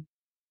men.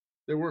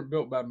 They weren't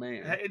built by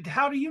man.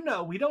 How do you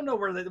know? We don't know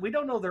we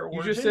don't know their origin.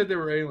 You just said they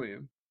were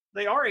alien.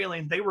 They are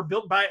alien. They were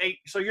built by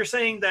so you're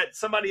saying that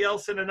somebody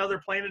else in another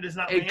planet is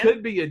not man? It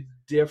could be a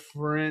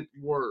different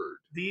word.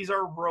 These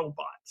are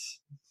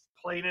robots.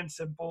 Plain and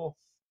simple.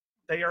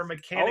 They are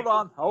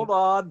mechanical. Hold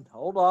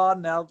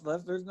on. Now,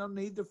 there's no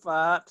need to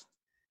fight.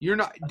 You're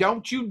not.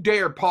 Don't you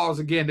dare pause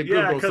again to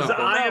Yeah, Google because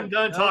something. I am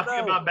done talking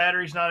about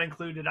Batteries Not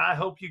Included. I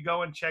hope you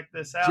go and check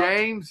this out.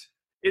 James,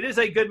 it is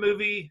a good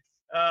movie.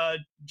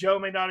 Joe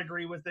may not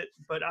agree with it,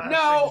 but I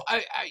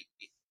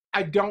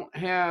don't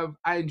have.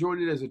 I enjoyed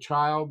it as a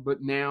child,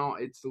 but now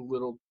it's a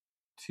little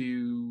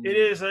too. It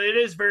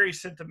is very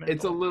sentimental.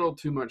 It's a little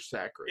too much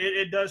sacred.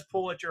 It does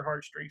pull at your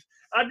heartstrings.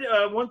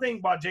 One thing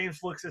while James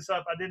looks this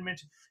up, I didn't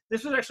mention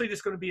this was actually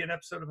just going to be an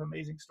episode of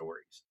Amazing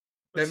Stories.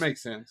 That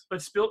makes sense.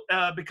 But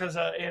because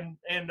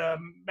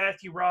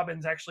Matthew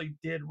Robbins actually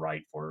did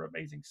write for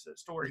Amazing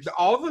Stories.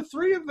 All the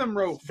three of them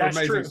wrote for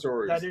Amazing true.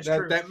 Stories. That is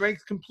true. That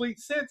makes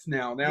complete sense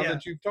now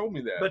that you've told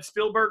me that. But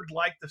Spielberg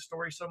liked the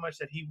story so much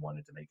that he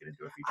wanted to make it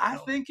into a feature film.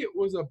 I think it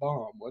was a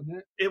bomb, wasn't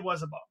it? It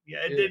was a bomb.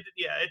 Yeah, it did.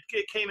 Yeah,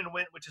 it came and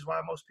went, which is why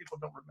most people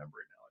don't remember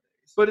it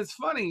nowadays. But it's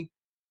funny.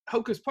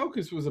 Hocus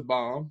Pocus was a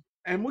bomb.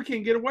 And we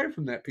can't get away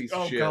from that piece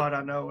of shit. Oh, God,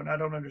 I know, and I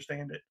don't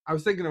understand it. I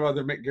was thinking of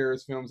other Mick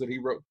Garris films that he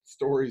wrote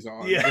stories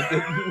on.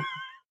 Yeah.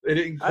 They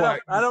didn't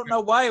quite. I don't know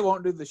why he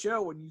won't do the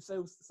show when you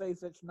say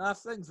such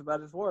nice things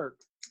about his work.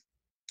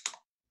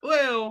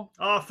 Well.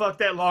 Oh, fuck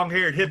that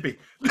long-haired hippie.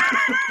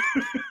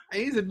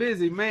 He's a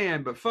busy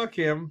man, but fuck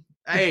him.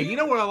 Hey, you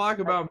know what I like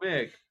about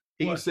Mick?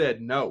 He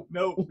said no.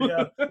 No,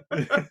 yeah.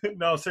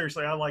 No,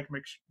 seriously, I like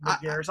Mick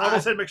Garris. I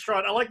almost said Mick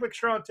Strawn. I like Mick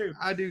Strawn, too.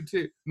 I do,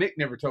 too. Mick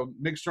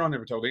Strawn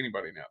never told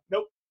anybody no.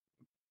 Nope.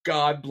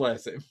 God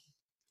bless him.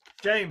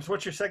 James,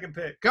 what's your second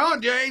pick? Come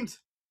on,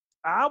 James.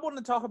 I want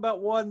to talk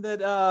about one that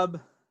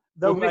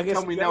Mick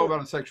told me no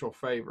about a sexual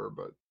favor,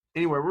 but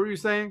anyway, what were you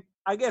saying?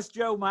 I guess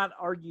Joe might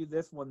argue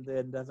this one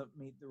then doesn't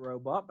meet the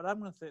robot, but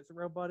I'm going to say it's a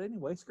robot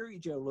anyway. Screw you,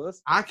 Joe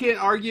Lewis. I can't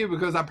argue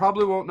because I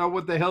probably won't know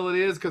what the hell it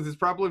is because it's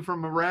probably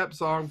from a rap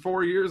song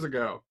 4 years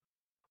ago.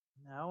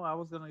 No, I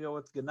was going to go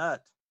with Gnut.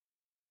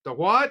 The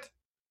what?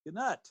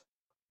 Gnut.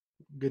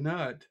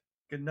 Gnut.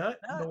 Gnut?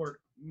 Or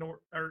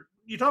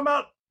you talking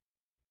about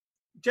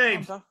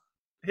James?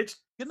 It's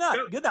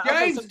Gnut.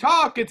 James,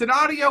 talk. It's an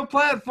audio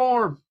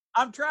platform.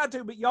 I'm trying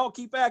to, but y'all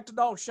keep acting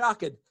all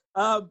shocking.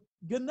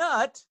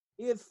 Gnut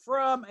is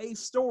from a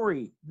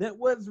story that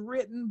was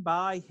written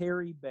by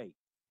Harry Bates.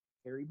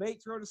 Harry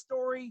Bates wrote a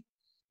story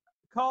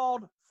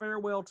called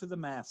Farewell to the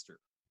Master.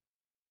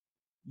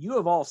 You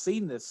have all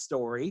seen this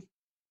story.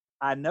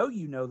 I know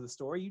you know the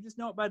story. You just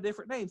know it by a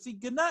different name. See,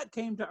 Gnut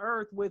came to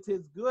Earth with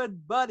his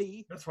good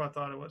buddy. That's what I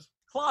thought it was.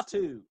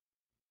 Klaatu.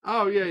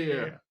 Oh,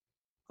 yeah.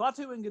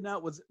 Klaatu and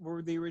Gnut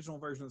were the original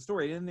version of the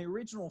story. And in the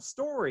original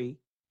story,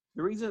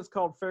 the reason it's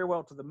called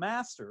Farewell to the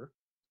Master,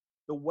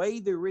 the way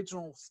the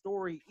original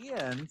story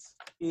ends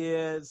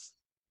is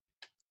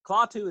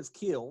Klaatu is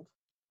killed.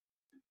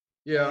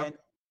 Yeah. And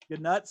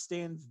Gnut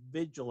stands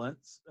vigil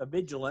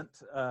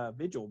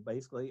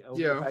basically over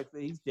the fact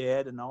that he's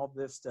dead and all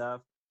this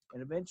stuff.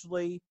 And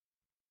eventually,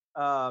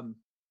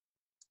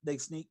 they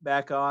sneak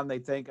back on. They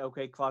think,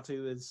 okay,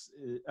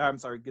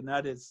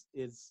 Gnut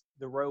is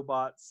the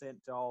robot sent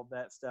to all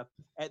that stuff.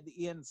 At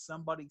the end,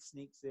 somebody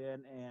sneaks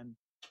in and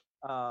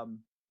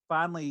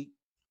finally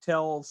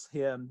tells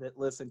him that,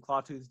 listen,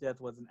 Klaatu's death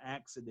was an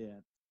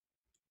accident.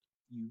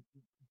 You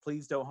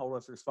please don't hold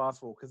us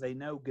responsible, because they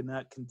know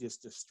Gnut can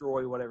just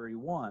destroy whatever he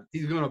wants.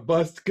 He's gonna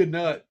bust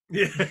Gnut.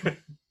 Yeah.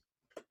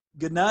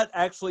 Gnut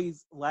actually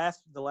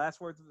the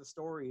last words of the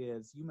story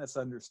is, "You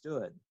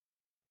misunderstood.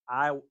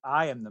 I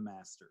am the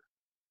master."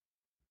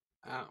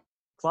 Oh.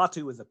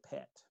 Klaatu is a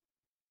pet.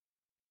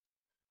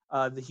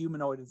 The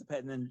humanoid is a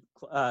pet, and then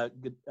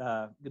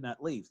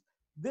Gnut leaves.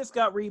 This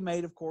got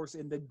remade, of course,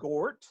 into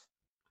Gort.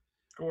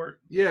 Gort.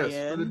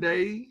 Yes, for the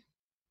day.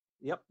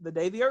 Yep, The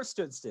Day the Earth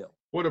Stood Still.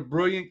 What a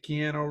brilliant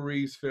Keanu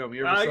Reeves film.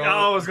 You ever saw it?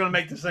 I was going to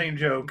make the same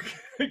joke.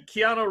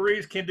 Keanu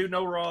Reeves can do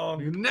no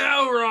wrong.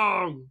 No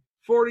wrong.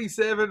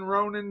 47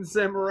 Ronin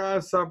Samurai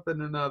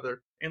something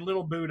another. And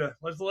Little Buddha.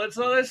 Let's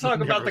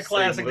talk about the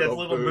classic that's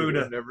Little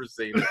Buddha. Never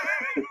seen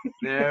it.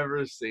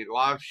 Never seen it.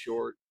 Life's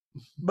short.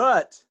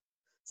 But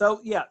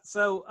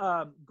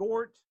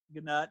Gort,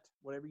 Gnut,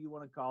 whatever you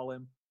want to call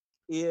him,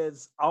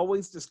 is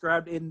always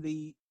described in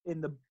the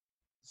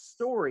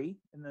story,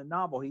 in the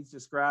novel. He's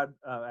described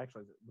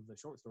actually the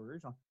short story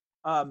original.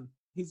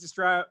 He's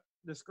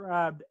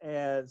described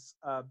as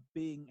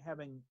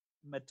having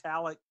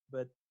metallic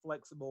but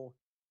flexible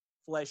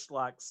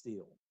flesh-like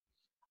steel.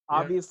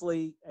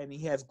 Obviously, and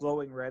he has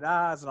glowing red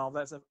eyes and all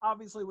that stuff.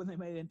 Obviously, when they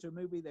made it into a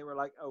movie, they were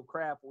like, "Oh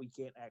crap, we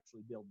can't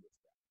actually build this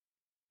guy."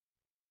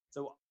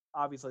 So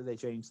obviously, they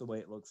changed the way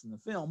it looks in the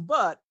film.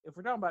 But if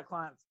we're talking about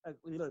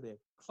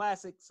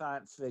classic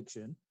science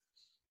fiction,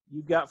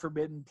 you've got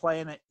Forbidden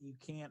Planet. You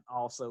can't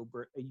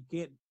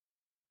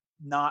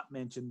not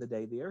mention The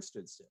Day the Earth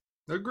Stood Still.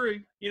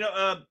 Agree.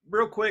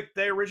 Real quick,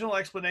 the original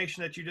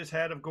explanation that you just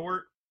had of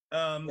Gort,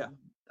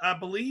 I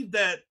believe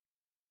that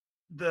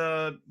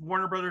the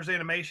Warner Brothers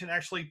Animation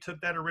actually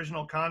took that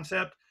original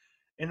concept,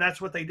 and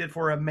that's what they did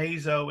for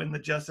Amazo in the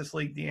Justice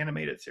League, the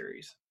animated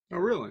series. Oh,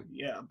 really?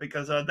 Yeah,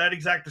 because that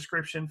exact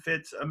description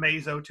fits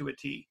Amazo to a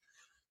T.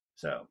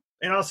 So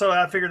And also,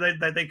 I figured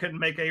that they couldn't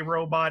make a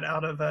robot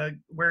out of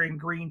wearing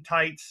green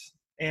tights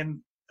and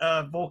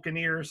Vulcan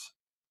ears.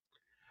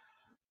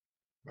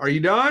 Are you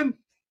done?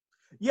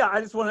 Yeah,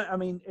 I just want to. I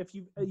mean, if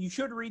you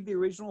should read the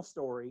original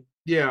story.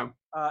 Yeah.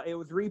 It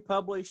was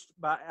republished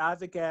by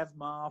Isaac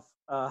Asimov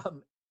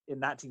in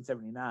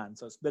 1979,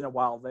 so it's been a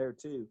while there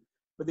too.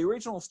 But the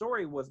original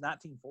story was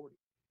 1940,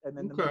 and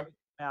then the movie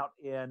came out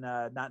in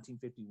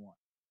 1951.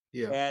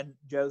 Yeah. And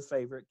Joe's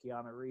favorite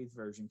Keanu Reeves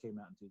version came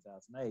out in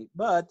 2008.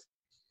 But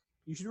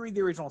you should read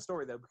the original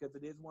story though, because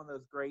it is one of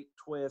those great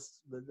twists.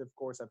 That, of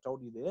course, I've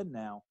told you the end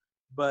now.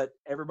 But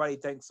everybody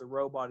thinks the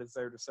robot is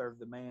there to serve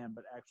the man,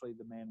 but actually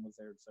the man was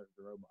there to serve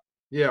the robot.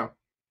 Yeah.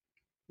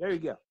 There you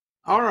go.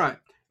 All right.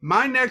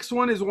 My next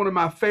one is one of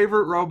my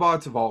favorite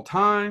robots of all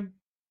time.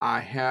 I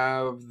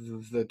have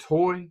the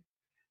toy.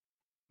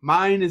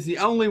 Mine is the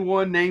only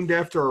one named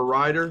after a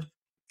writer.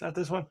 Not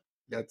this one?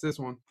 That's this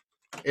one.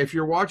 If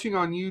you're watching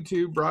on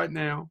YouTube right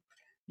now,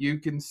 you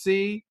can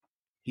see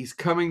he's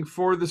coming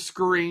for the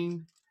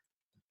screen.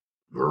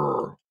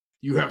 Grr,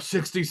 you have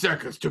 60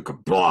 seconds to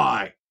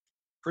comply.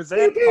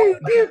 Present.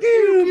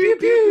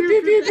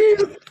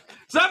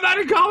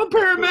 Somebody call a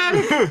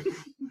paramedic.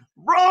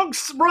 Wrong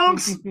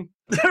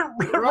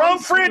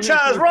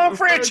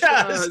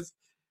franchise.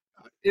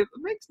 It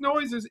makes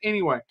noises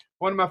anyway.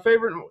 One of my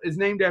favorite is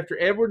named after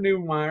Edward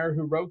Neumeier,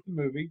 who wrote the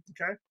movie.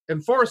 Okay.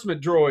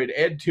 Enforcement Droid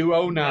Ed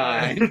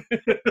 209.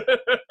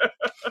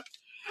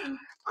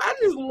 I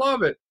just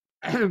love it.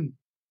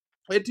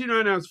 Ed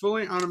 209 is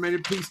fully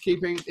automated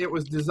peacekeeping. It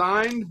was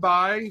designed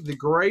by the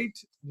great,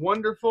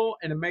 wonderful,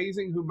 and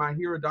amazing, who My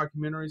Hero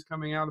documentary is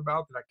coming out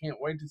about that I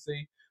can't wait to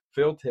see,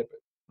 Phil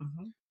Tippett.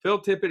 Mm-hmm. Phil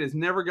Tippett has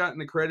never gotten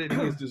the credit he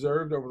has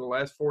deserved over the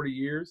last 40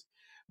 years.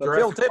 But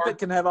Phil Tippett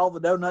can have all the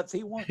donuts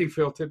he wants.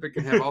 Phil Tippett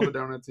can have all the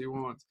donuts he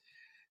wants.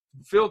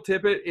 Phil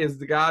Tippett is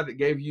the guy that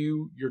gave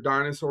you your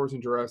dinosaurs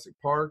in Jurassic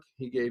Park.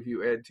 He gave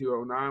you Ed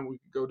 209. We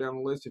could go down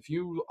the list.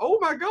 Oh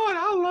my God,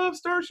 I love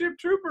Starship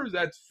Troopers.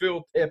 That's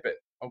Phil Tippett.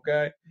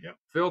 Okay. Yep.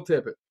 Phil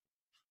Tippett.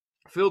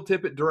 Phil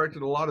Tippett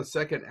directed a lot of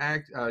second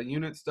act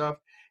unit stuff.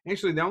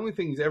 Actually, the only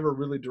thing he's ever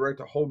really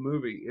directed a whole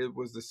movie, it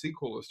was the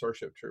sequel of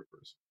Starship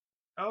Troopers.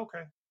 Oh,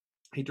 okay.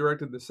 He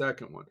directed the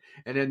second one,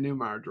 and Ed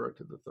Neumeier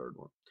directed the third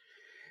one.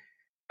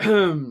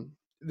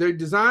 Their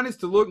design is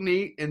to look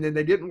neat, and then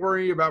they didn't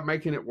worry about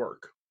making it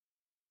work.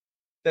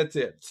 That's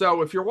it.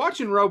 So if you're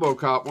watching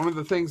RoboCop, one of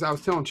the things I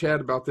was telling Chad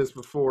about this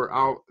before,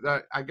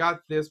 I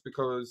got this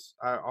because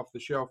off the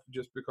shelf,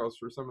 just because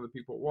for some of the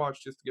people who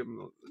watch, just to give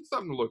them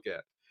something to look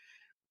at.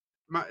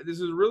 This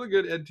is a really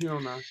good Ed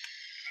 209.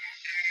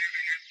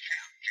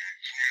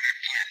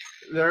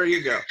 There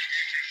you go.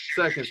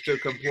 Seconds to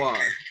comply.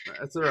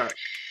 That's all right.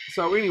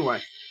 So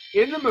anyway,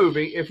 in the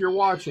movie, if you're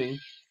watching,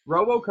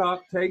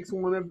 RoboCop takes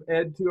one of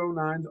Ed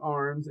 209's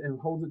arms and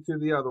holds it to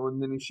the other one,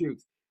 and then he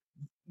shoots.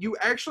 You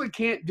actually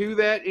can't do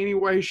that any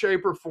way,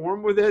 shape, or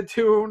form with Ed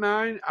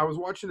 209. I was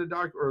watching a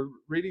doc or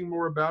reading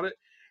more about it,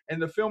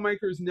 and the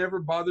filmmakers never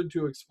bothered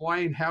to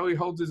explain how he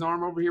holds his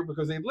arm over here,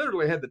 because they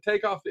literally had to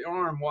take off the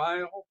arm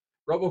while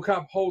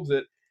RoboCop holds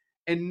it,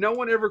 and no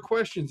one ever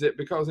questions it,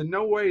 because in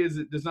no way is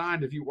it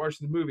designed, if you watch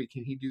the movie,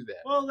 can he do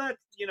that. Well, that,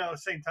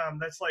 same time,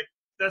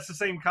 that's the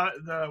same kind.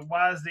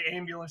 Why is the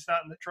ambulance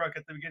not in the truck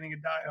at the beginning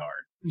of Die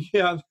Hard?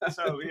 Yeah.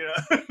 So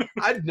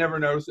I'd never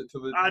noticed it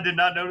till I did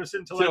not notice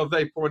it until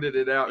they pointed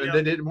it out, and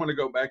they didn't want to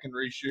go back and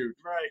reshoot.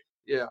 Right.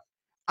 Yeah.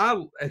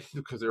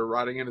 Because they were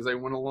writing it as they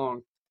went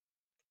along.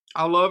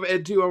 I love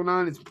Ed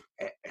 209. It's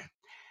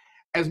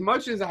as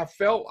much as I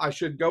felt I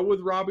should go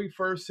with Robbie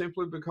first,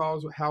 simply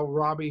because of how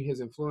Robbie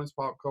has influenced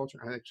pop culture.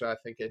 I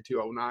think Ed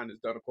 209 has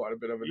done quite a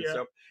bit of it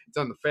itself. It's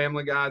on the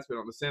Family Guy. It's been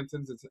on The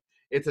Simpsons.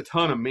 It's a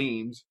ton of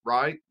memes,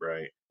 right?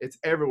 Right. It's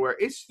everywhere.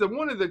 It's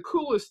one of the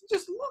coolest.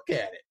 Just look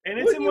at it. And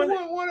it's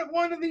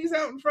one of these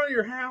out in front of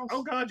your house.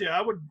 Oh God, yeah,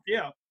 I would.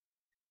 Yeah.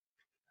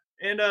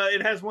 And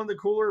it has one of the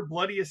cooler,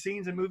 bloodiest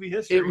scenes in movie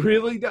history. It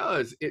really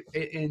does.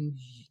 And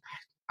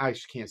I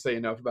just can't say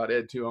enough about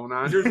Ed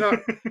 209. There's not.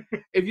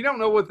 If you don't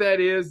know what that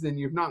is, then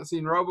you've not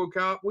seen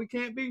RoboCop. We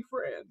can't be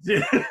friends.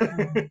 Yeah.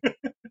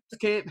 It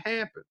can't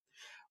happen.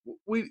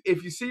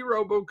 If you see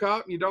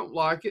RoboCop and you don't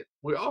like it,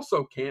 we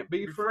also can't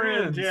be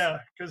friends. Yeah,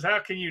 because how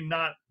can you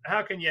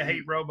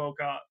hate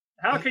RoboCop?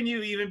 How can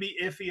you even be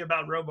iffy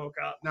about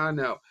RoboCop? I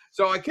know.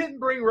 So I couldn't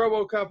bring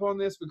RoboCop on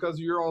this because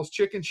of your all's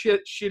chicken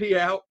shitty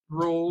out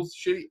rules,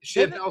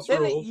 shit house rules.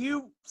 Didn't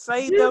you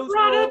say you those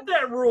brought rules? up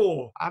that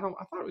rule. I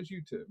thought it was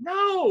you two.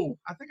 No.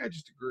 I think I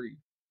just agreed.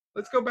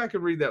 Let's go back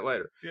and read that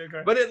later. Yeah,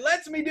 okay. But it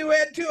lets me do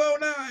Ed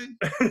 209.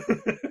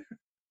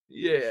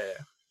 Yeah.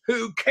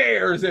 Who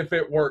cares if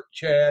it worked,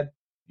 Chad?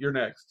 You're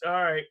next. All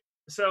right.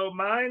 So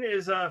mine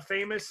is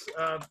famous.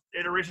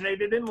 It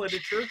originated in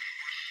literature.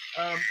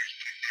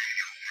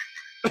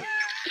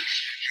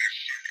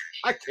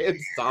 I can't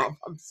stop.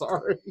 I'm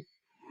sorry.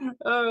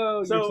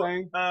 Oh, so, you're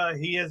saying?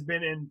 He has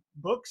been in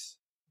books,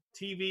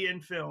 TV,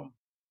 and film.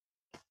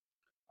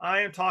 I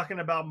am talking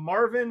about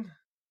Marvin,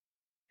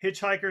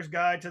 Hitchhiker's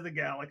Guide to the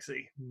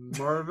Galaxy.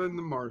 Marvin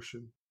the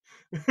Martian.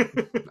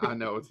 I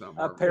know it's not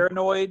Marvin.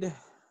 Paranoid.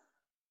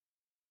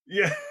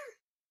 Yeah,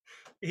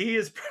 he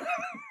is.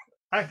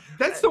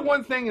 That's the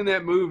one thing in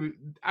that movie.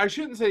 I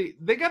shouldn't say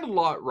they got a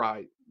lot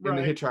right in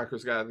The Right.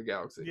 Hitchhiker's Guide to the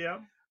Galaxy. Yeah.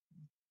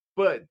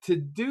 But to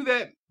do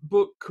that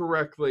book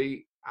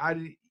correctly,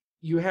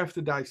 you have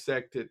to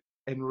dissect it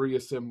and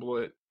reassemble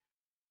it.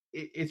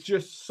 It's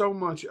just so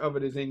much of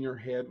it is in your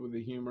head with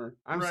the humor.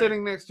 I'm Right.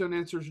 sitting next to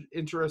an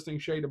interesting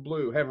shade of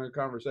blue having a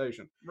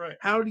conversation. Right.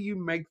 How do you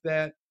make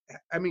that?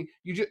 I mean,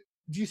 do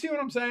you see what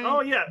I'm saying?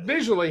 Oh, yeah.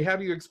 Visually, how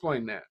do you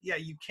explain that? Yeah,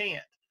 you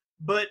can't.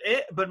 But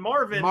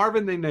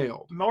Marvin they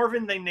nailed.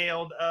 Marvin they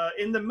nailed.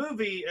 In the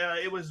movie,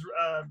 it was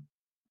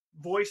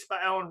voiced by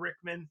Alan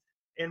Rickman,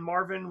 and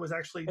Marvin was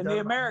actually in done the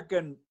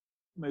American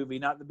movie,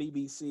 not the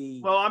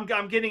BBC. Well, I'm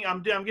giving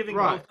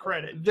Right. both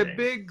credit. The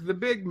James.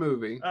 big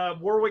movie.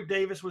 Warwick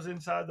Davis was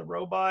inside the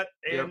robot,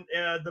 and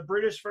Yep. the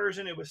British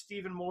version it was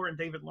Stephen Moore and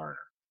David Lerner.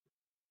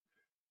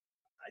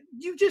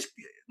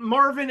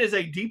 Marvin is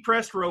a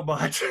depressed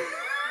robot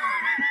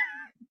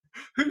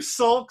who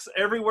sulks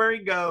everywhere he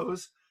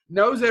goes,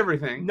 Knows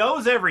everything,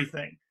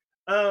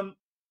 but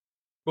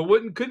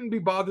couldn't be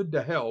bothered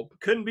to help.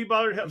 couldn't be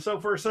bothered to help.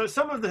 So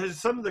some of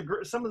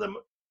the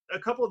a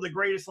couple of the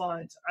greatest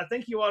lines. I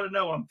think you ought to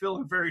know I'm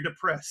feeling very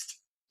depressed.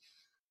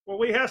 Well,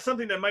 we have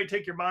something that might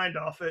take your mind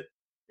off it.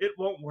 It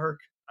won't work.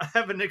 I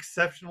have an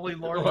exceptionally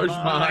large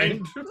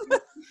mind.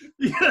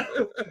 Yeah.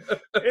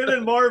 And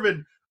then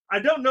Marvin, I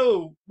don't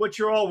know what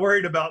you're all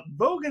worried about.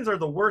 Vogons are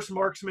the worst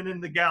marksmen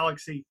in the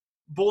galaxy.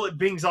 Bullet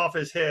bings off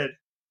his head.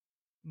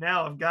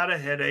 Now I've got a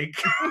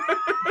headache.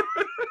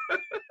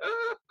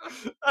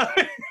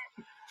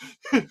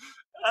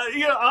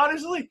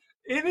 Honestly,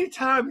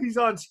 anytime he's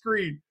on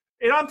screen,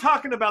 and I'm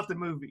talking about the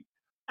movie,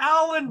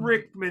 Alan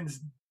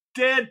Rickman's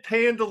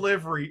deadpan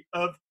delivery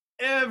of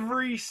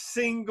every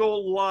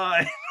single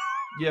line.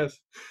 Yes.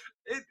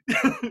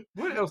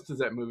 What else does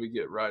that movie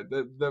get right?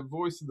 The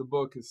voice of the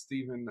book is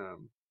Stephen.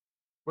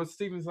 What's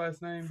Stephen's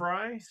last name?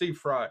 Fry. Steve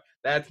Fry.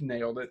 That's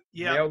nailed it.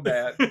 Yeah. Nailed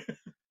that.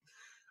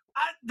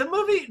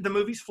 The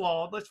movie's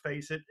flawed. Let's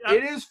face it.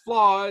 It is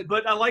flawed,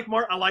 but I like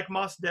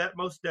Mos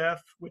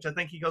Def, which I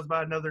think he goes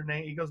by another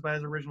name. He goes by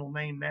his original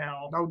name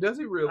now. Oh, does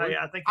he really?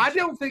 I think. I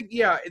don't think.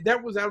 Yeah,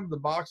 that was out of the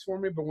box for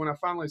me. But when I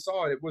finally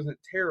saw it, it wasn't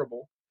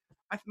terrible.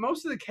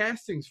 Most of the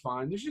casting's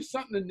fine. There's just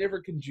something that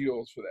never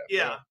congeals for that.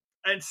 Yeah,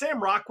 and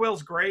Sam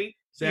Rockwell's great,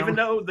 even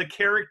though the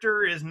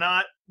character is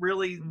not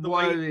really the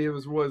way it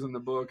was in the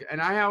book. And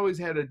I always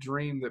had a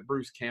dream that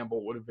Bruce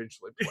Campbell would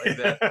eventually play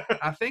that.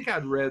 I think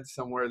I'd read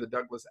somewhere that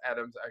Douglas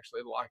Adams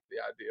actually liked the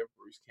idea of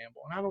Bruce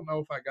Campbell, and I don't know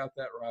if I got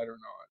that right or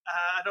not.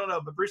 I don't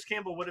know, but Bruce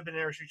Campbell would have been an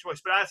interesting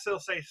choice. But I still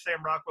say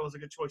Sam Rockwell is a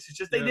good choice. It's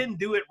just they didn't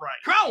do it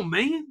right. Come on,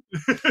 man.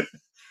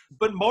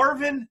 But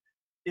Marvin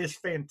is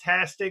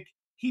fantastic.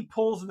 He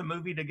pulls the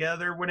movie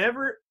together.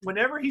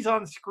 Whenever he's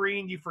on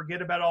screen, you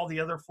forget about all the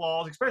other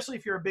flaws, especially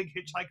if you're a big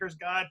Hitchhiker's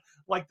Guide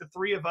like the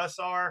three of us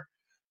are.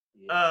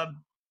 Yeah.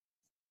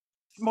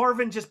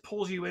 Marvin just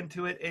pulls you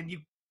into it, and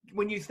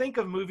when you think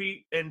of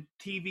movie and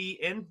TV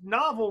and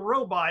novel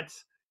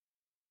robots,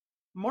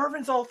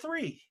 Marvin's all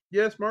three.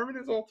 Yes, Marvin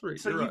is all three.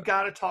 So you've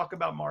got to talk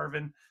about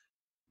Marvin.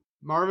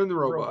 Marvin the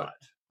robot.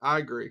 I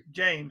agree.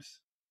 James,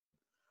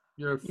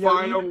 your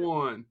final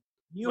one.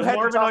 You had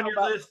Marvin on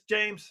your list,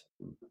 James?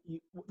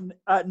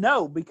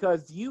 No,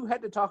 because you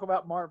had to talk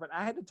about Marvin.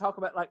 I had to talk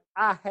about,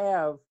 I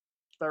have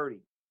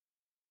 30.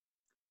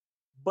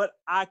 But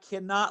I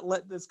cannot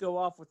let this go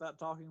off without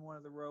talking about one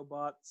of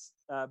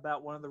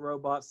the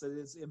robots that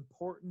is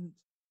important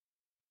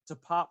to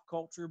pop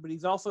culture, but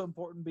he's also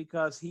important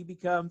because he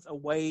becomes a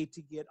way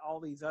to get all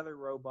these other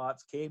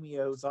robots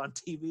cameos on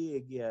TV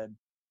again.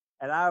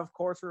 And I, of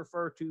course,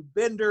 refer to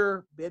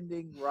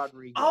Bending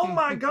Rodriguez. Oh,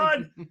 my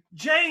God.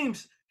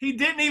 James, he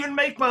didn't even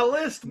make my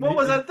list. What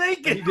was I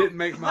thinking? He didn't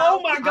make my Oh,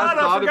 my God,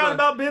 I forgot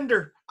about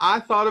Bender. I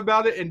thought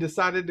about it and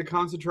decided to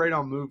concentrate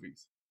on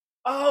movies.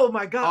 Oh,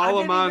 my God. All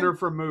of mine are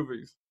from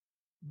movies.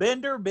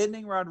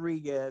 Bending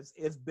Rodriguez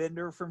is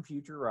Bender from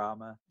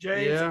Futurama.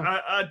 James,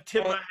 I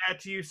tip my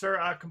hat to you, sir.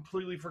 I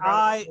completely forgot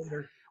about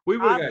Bender. We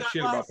would have got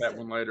shit about that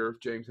one later if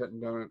James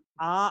hadn't done it.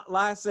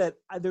 Like I said,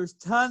 there's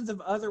tons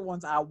of other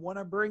ones I want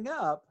to bring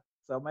up,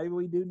 so maybe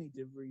we do need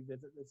to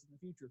revisit this in the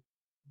future.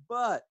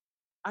 But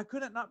I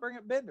couldn't not bring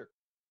up Bender.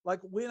 Like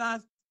when I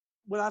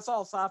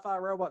saw Sci-Fi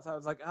Robots, I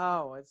was like,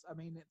 oh, it's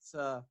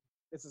a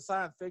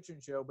science fiction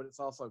show, but it's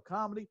also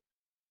comedy.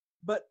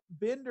 But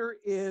Bender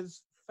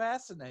is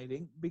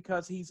fascinating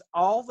because he's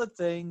all the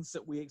things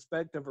that we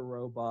expect of a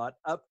robot,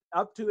 up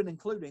to and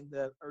including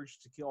the urge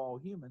to kill all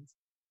humans.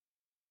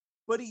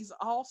 But he's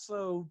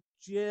also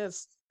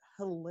just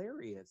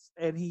hilarious,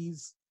 and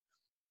he's,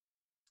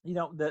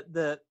 he's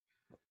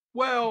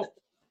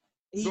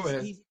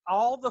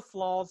all the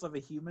flaws of a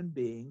human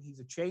being. He's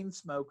a chain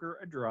smoker,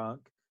 a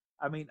drunk.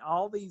 I mean,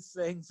 all these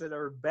things that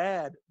are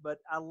bad. But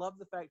I love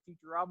the fact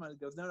Futurama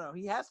goes, no,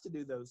 he has to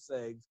do those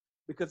things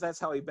because that's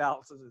how he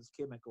balances his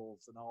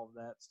chemicals and all of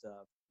that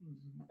stuff.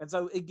 Mm-hmm. And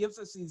so it gives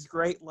us these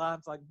great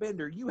lines like,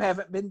 Bender, you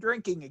haven't been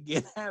drinking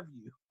again, have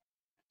you?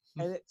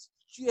 And it's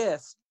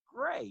just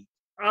great.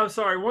 I'm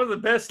sorry. One of the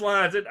best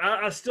lines, and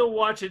I still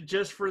watch it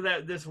just for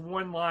this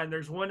one line.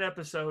 There's one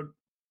episode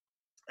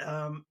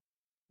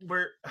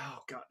where, oh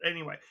God,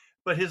 anyway,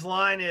 but his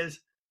line is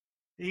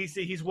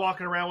he's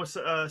walking around with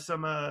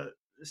some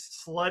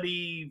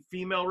slutty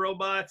female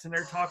robots, and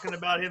they're talking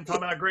about him,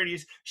 talking about how great he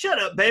is. Shut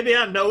up, baby,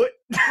 I know it.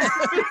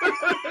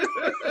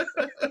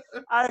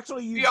 I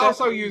actually use he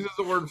also uses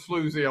the word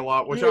floozy a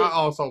lot, which I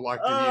also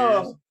like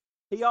to use.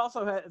 He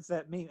also has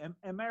that meme.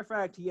 And matter of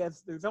fact,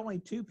 there's only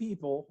 2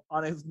 people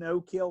on his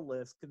no-kill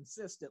list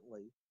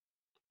consistently.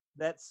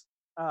 That's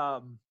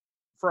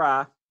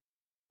Fry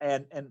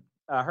and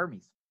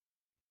Hermes.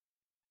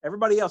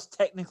 Everybody else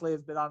technically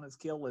has been on his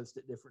kill list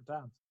at different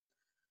times.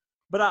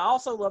 But I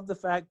also love the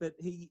fact that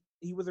he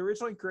was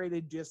originally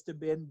created just to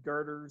bend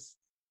girders,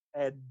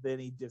 and then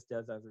he just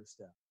does other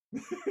stuff.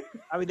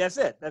 I mean, that's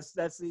it.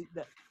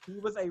 He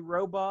was a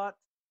robot,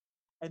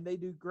 and they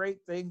do great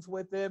things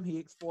with him. He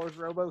explores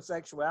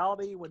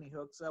robosexuality when he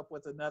hooks up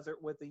with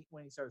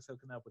when he starts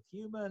hooking up with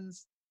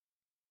humans.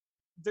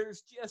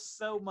 There's just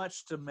so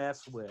much to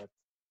mess with.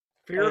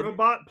 Fear of a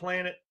Bot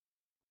Planet.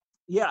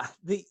 Yeah,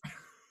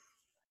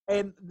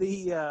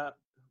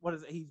 what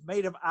is it? He's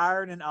made of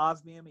iron and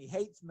osmium. He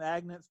hates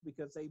magnets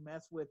because they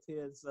mess with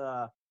his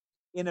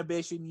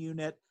inhibition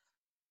unit.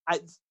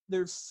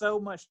 There's so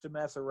much to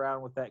mess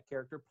around with that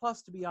character.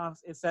 Plus, to be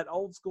honest, it's that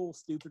old school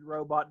stupid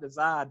robot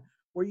design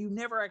where you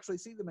never actually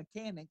see the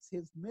mechanics.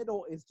 His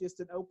middle is just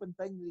an open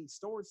thing that he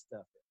stores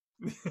stuff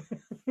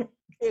in.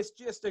 It's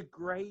just a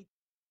great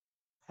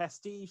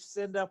pastiche,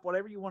 send up,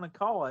 whatever you want to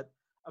call it,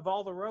 of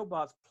all the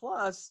robots.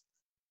 Plus,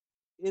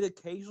 it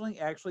occasionally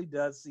actually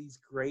does these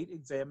great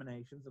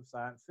examinations of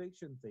science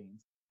fiction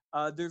themes.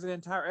 There's an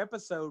entire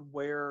episode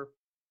where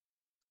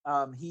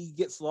he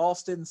gets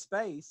lost in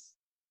space,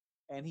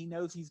 and he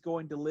knows he's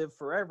going to live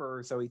forever,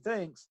 or so he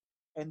thinks,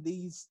 and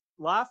these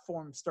life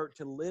forms start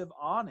to live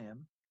on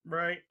him.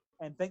 Right.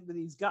 And think that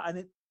he's got,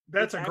 and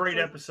that's a great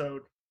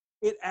episode.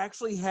 It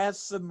actually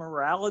has some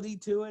morality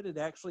to it. It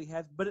actually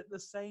has, but at the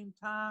same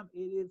time, it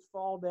is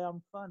fall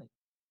down funny.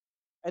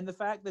 And the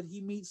fact that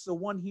he meets the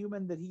one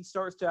human that he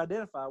starts to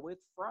identify with,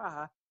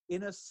 Fry,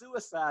 in a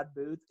suicide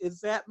booth is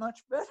that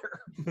much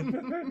better.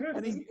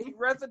 And he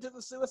runs into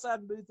the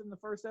suicide booth in the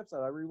first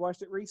episode. I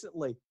rewatched it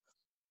recently.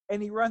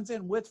 And he runs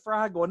in with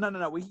Fry going,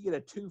 no, we can get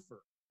a twofer.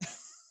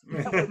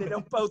 That way they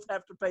don't both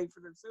have to pay for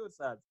their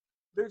suicides.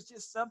 There's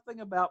just something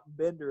about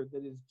Bender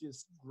that is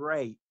just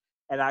great.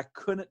 And I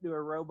couldn't do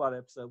a robot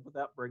episode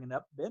without bringing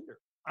up Bender.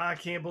 I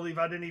can't believe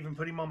I didn't even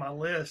put him on my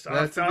list.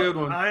 That's a good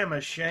one. I am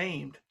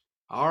ashamed.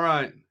 All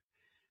right.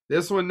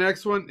 Next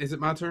one, is it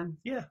my turn?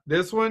 Yeah.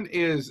 This one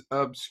is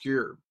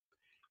obscure.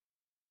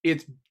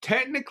 It's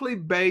technically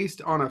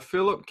based on a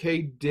Philip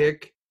K.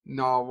 Dick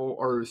novel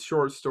or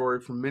short story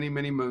from many,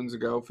 many moons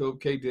ago.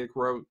 Philip K. Dick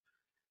wrote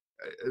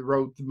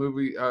the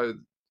movie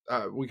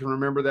We Can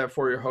Remember That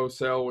For Your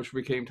Wholesale, which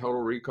became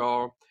Total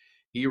Recall.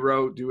 He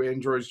wrote Do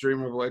Androids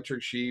Dream of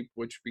Electric Sheep,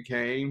 which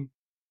became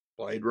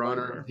Blade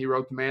Runner. He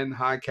wrote The Man in the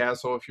High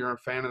Castle, if you're a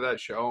fan of that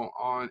show,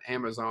 on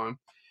Amazon.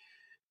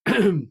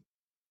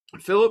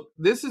 Philip,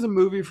 this is a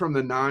movie from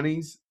the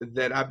 90s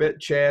that I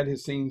bet Chad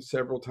has seen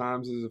several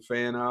times as a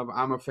fan of.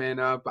 I'm a fan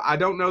of, but I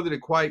don't know that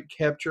it quite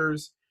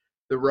captures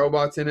the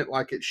robots in it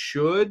like it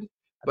should.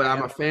 But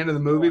I'm a fan of the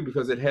movie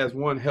because it has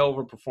one hell of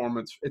a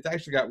performance. It's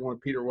actually got one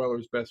of Peter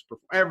Weller's best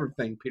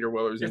everything Peter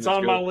Weller's in. It's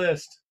on my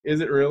list. Is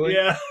it really?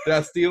 Yeah. Did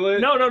I steal it?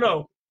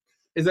 No.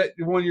 Is that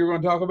the one you were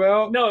going to talk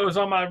about? No, it was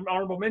on my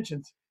honorable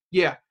mentions.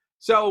 Yeah.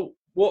 So,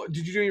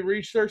 did you do any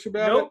research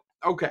about it?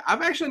 Okay.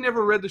 I've actually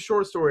never read the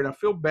short story, and I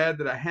feel bad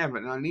that I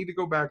haven't, and I need to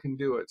go back and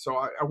do it. So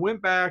I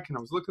went back, and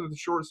I was looking at the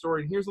short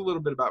story, and here's a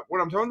little bit about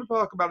what I'm talking to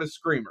talk about is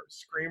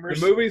Screamers. The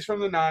movie's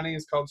from the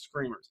 90s called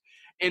Screamers.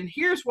 And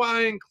here's why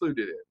I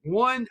included it.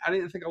 One, I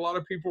didn't think a lot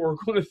of people were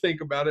going to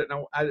think about it,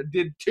 and I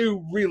did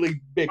 2 really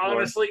big ones.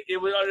 Honestly,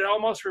 it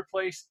almost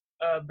replaced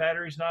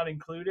Batteries Not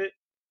Included,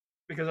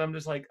 because I'm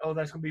just like, oh,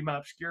 that's going to be my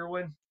obscure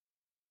one.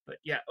 But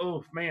yeah,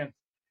 oh, man.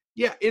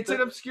 Yeah, it's an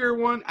obscure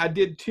one. I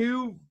did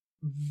 2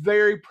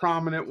 very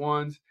prominent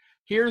ones.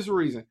 Here's the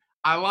reason.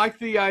 I like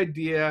the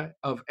idea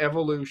of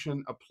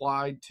evolution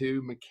applied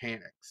to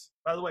mechanics.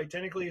 By the way,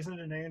 technically, isn't it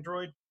an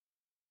android?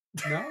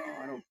 No,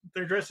 I don't.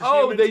 They're dressed as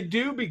humans. They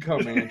do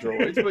become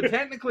androids, but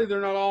technically they're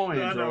not all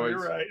androids. No,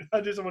 you're right.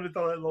 I just wanted to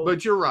throw that little.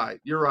 But you're right.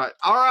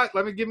 All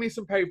right, give me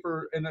some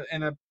paper and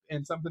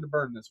something to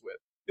burn this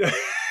with.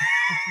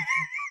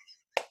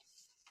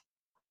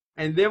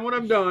 And then when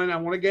I'm done, I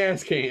want a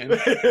gas can.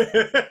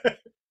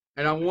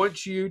 And I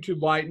want you to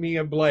light me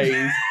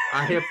ablaze.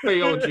 I have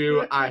failed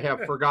you. I have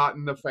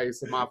forgotten the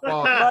face of my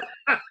father.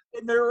 But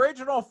in the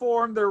original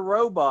form, they're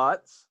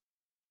robots.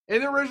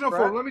 In the original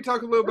form, let me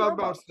talk a little bit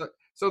about stuff.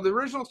 So the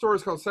original story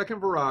is called Second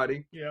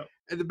Variety. Yeah.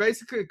 And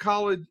basically a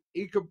college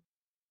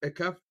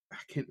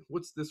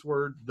what's this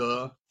word?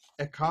 The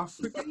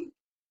ecophagy?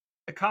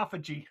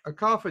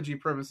 Ecophagy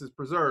premise is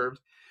preserved.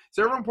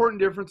 Several important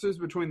differences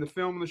between the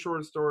film and the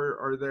short story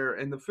are there,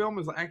 and the film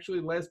is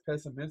actually less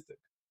pessimistic.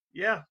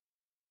 Yeah.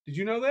 Did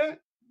you know that?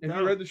 Have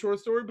you read the short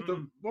story? But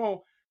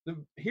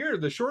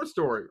The short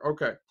story.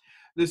 Okay.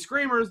 The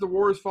Screamers, the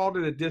Warriors fought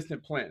at a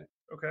distant planet.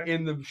 Okay.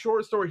 In the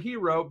short story he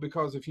wrote,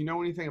 because if you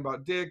know anything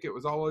about Dick, it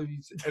was all of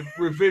these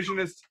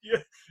revisionist. Yeah.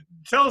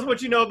 Tell us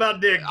what you know about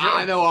Dick, Joe.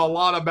 I know a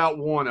lot about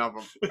one of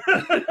them.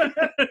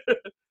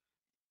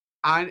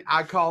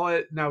 I call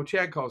it, no,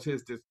 Chad calls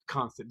his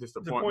constant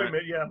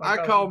disappointment. Yeah. I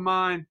call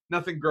mine,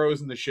 nothing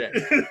grows in the shed.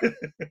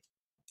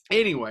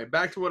 Anyway,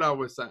 back to what I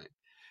was saying.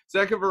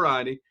 Second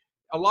variety,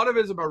 a lot of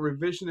it is about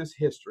revisionist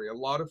history. A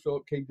lot of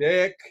Philip K.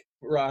 Dick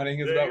writing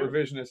is about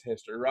revisionist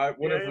history, right?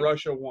 What if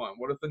Russia won?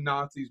 What if the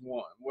Nazis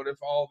won? What if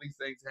all these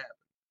things happen?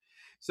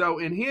 So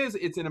in his,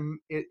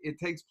 it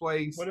takes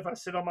place. What if I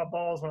sit on my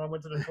balls when I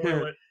went to the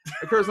toilet?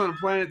 Occurs on a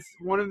planet,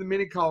 one of the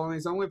many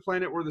colonies, only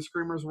planet where the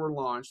Screamers were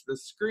launched. The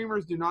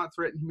Screamers do not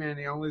threaten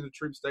humanity, only the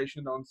troops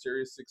stationed on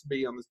Sirius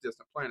 6B on this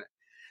distant planet.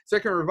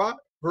 Second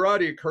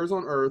variety occurs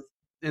on Earth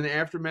in the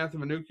aftermath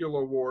of a nuclear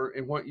war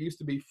in what used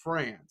to be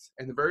France,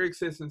 and the very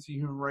existence of the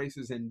human race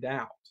is in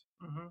doubt.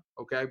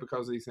 Okay,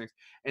 because of these things,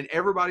 and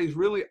everybody's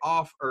really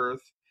off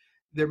Earth.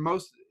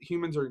 Most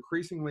humans are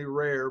increasingly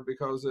rare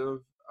because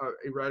of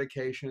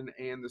eradication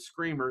and the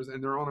Screamers,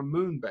 and they're on a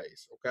moon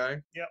base. Okay.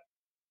 Yep.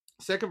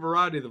 Second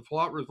variety, the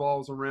plot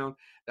revolves around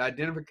the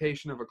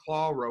identification of a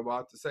claw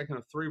robot, the second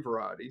of three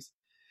varieties,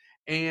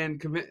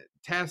 and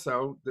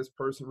Tasso, this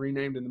person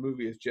renamed in the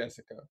movie as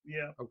Jessica.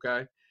 Yeah.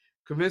 Okay.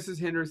 Convinces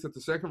Hendricks that the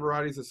second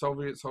variety is a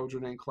Soviet soldier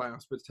named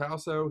Klaus, but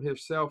Tasso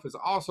himself is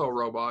also a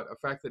robot, a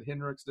fact that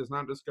Hendricks does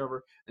not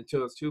discover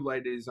until it's too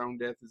late and his own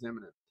death is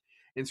imminent.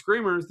 In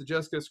Screamers, the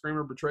Jessica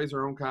Screamer betrays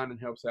her own kind and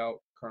helps out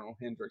Colonel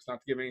Hendricks.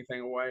 Not to give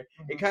anything away,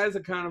 it has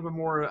a kind of a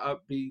more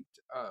upbeat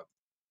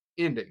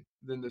ending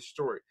than the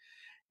story.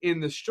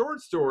 In the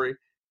short story,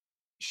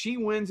 she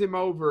wins him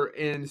over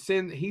and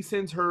he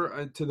sends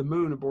her to the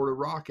moon aboard a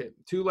rocket.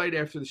 Too late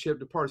after the ship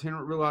departs,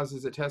 Hendricks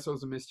realizes that Tasso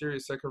is a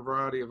mysterious second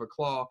variety of a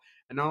claw,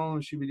 and not only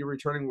will she be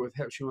returning with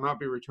help, she will not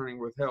be returning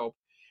with help.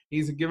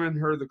 He's given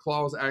her the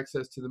claw's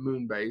access to the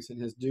moon base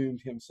and has doomed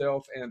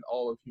himself and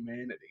all of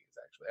humanity. Is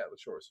actually how the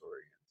short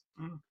story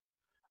ends.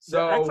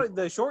 So actually,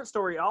 the short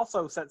story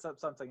also sets up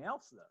something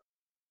else, though.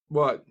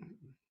 What?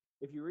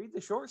 If you read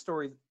the short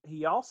story,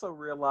 he also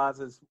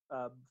realizes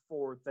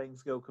before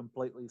things go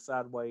completely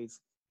sideways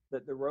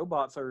that the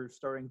robots are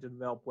starting to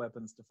develop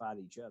weapons to fight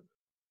each other.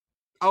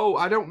 Oh,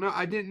 I don't know.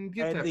 I didn't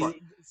get that part.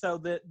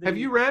 So have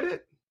you read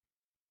it?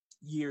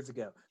 Years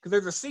ago, because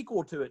there's a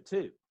sequel to it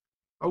too.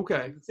 Okay.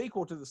 There's a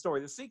sequel to the story.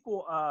 The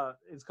sequel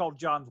is called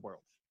John's World.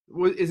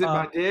 Is it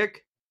by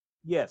Dick?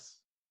 Yes.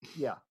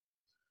 Yeah.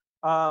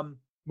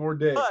 More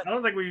Dick. I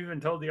don't think we've even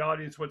told the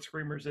audience what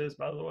Screamers is,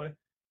 by the way.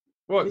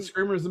 What,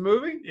 Screamers the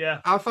movie? Yeah.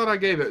 I thought I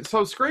gave it.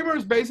 So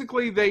Screamers,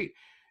 basically,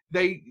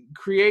 they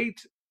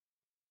create,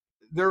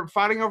 they're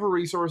fighting over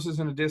resources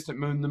in a distant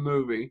moon, the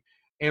movie,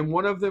 and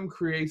one of them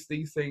creates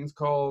these things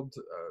called,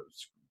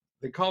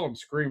 they call them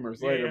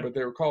Screamers later, but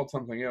they were called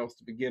something else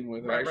to begin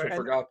with. I actually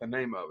forgot the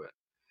name of it.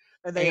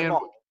 And they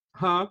evolve.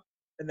 Huh?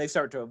 And they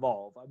start to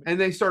evolve. And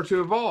they start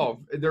to evolve.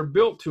 They're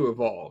built to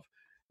evolve.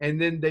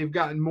 And then they've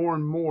gotten more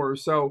and more.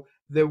 So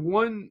the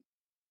one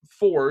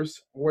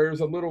force wears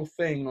a little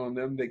thing on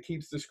them that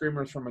keeps the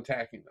Screamers from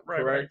attacking them,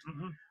 correct? Right.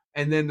 Mm-hmm.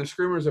 And then the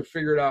Screamers have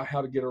figured out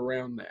how to get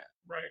around that.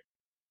 Right.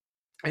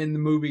 And the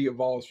movie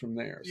evolves from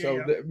there.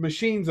 So the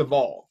machines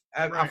evolve.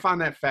 I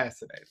find that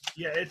fascinating.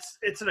 Yeah,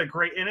 it's a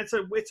great, and it's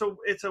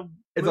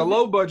a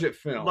low budget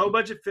film. Low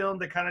budget film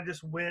that kind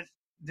of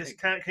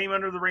kind of came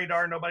under the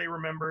radar. Nobody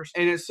remembers.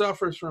 And it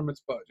suffers from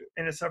its budget.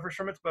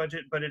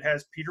 But it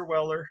has Peter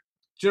Weller.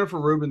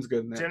 Jennifer Rubin's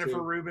good in that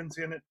Jennifer Rubin's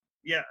in it.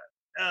 Yeah.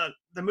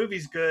 The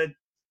movie's good.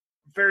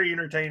 Very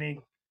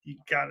entertaining. You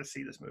got to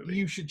see this movie.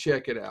 You should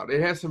check it out.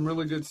 It has some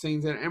really good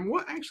scenes in it. And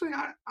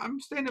I'm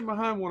standing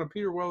behind one of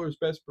Peter Weller's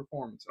best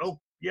performances. Oh,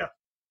 yeah.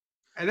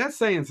 And that's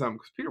saying something,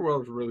 because Peter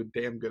Weller's a really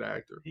damn good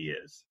actor. He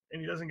is. And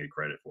he doesn't get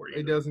credit for it either.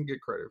 He doesn't get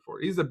credit for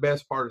it. He's the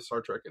best part of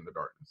Star Trek Into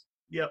Darkness.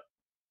 Yep.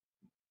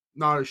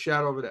 Not a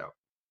shadow of a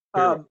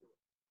doubt.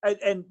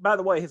 And by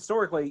the way,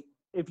 historically,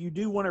 if you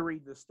do want to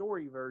read the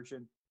story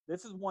version,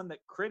 this is one that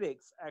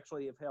critics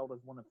actually have held as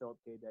one of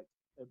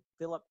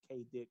Philip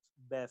K. Dick's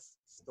best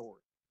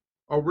stories.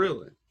 Oh,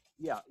 really?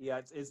 Yeah.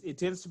 It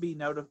tends to be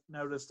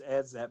noticed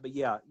as that. But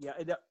yeah.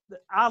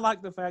 I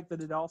like the fact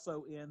that it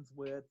also ends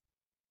with,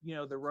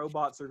 the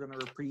robots are going to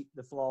repeat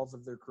the flaws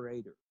of their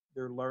creator.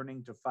 They're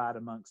learning to fight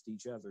amongst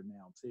each other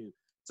now too.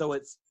 So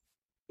it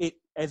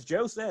as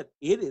Joe said,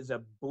 it is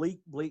a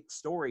bleak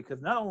story,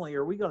 because not only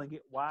are we going to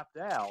get wiped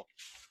out,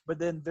 but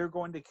then they're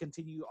going to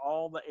continue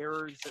all the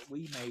errors that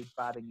we made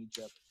fighting each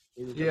other.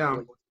 It is a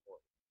bleak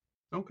story.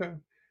 Okay.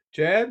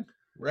 Chad,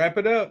 wrap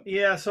it up.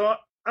 Yeah, so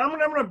I'm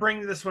going to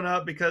bring this one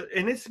up because,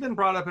 and it's been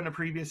brought up in a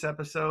previous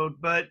episode,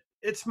 but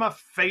it's my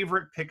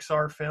favorite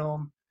Pixar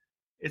film.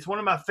 It's one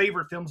of my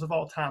favorite films of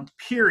all time,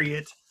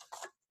 period.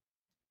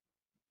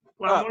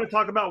 Well, I want to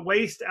talk about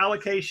Waste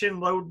Allocation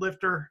Load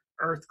Lifter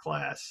Earth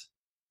Class.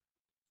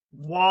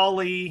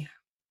 WALL-E,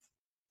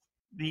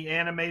 the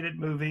animated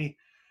movie.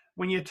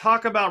 When you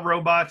talk about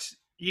robots,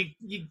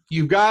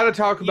 you've got to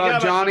talk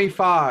about Johnny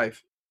Five.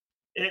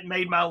 it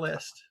made my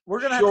list.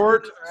 We're gonna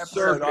Short have to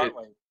do another episode, circuit. aren't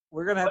we?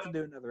 We're gonna have to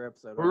do another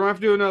episode. We're gonna have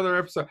to do another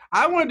episode.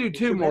 I want to do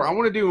two Too more. many. I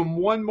want to do them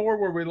one more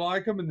where we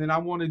like them, and then I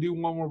want to do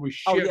one where we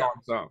shit Oh, yeah.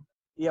 on some.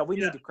 Yeah, we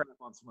Yeah. need to crap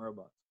on some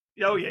robots.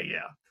 Oh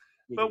yeah.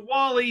 But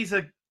WALL-E's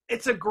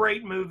it's a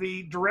great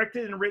movie,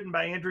 directed and written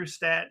by Andrew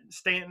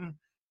Stanton.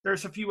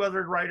 There's a few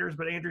other writers,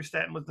 but Andrew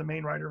Stanton was the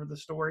main writer of the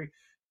story.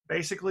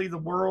 Basically, the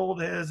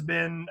world has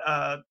been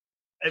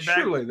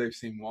Surely they've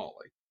seen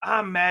WALL-E. I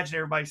imagine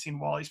everybody's seen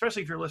WALL-E,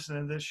 especially if you're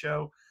listening to this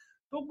show.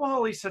 But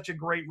WALL-E's such a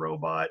great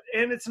robot,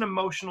 and it's an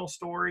emotional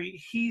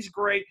story. He's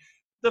great.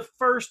 The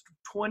first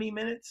 20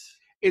 minutes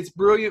It's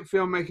brilliant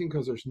filmmaking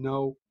because there's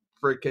no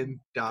freaking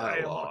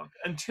dialogue.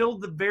 until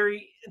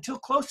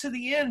close to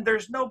the end.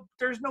 There's no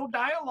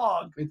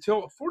dialogue.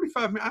 Until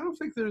 45 minutes. I don't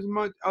think there's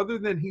much other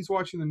than he's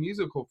watching the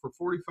musical for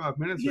 45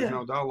 minutes. There's Yeah.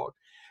 no dialogue.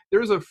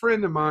 There's a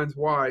friend of mine's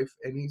wife,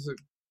 and he's a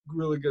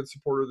really good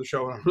supporter of the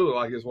show, and I really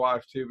like his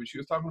wife too. But she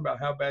was talking about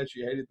how bad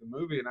she hated the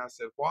movie, and I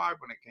said, "Why?"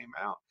 When it came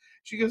out,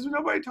 she goes,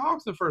 "Nobody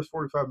talks the first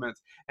 45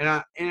 minutes."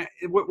 And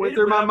what went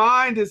through my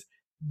mind is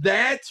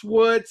that's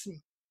what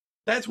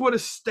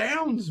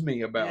astounds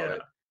me about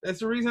it. That's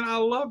the reason I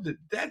loved it.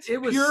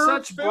 It was pure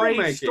such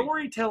brave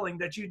storytelling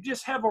that you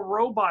just have a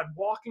robot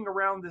walking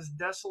around this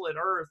desolate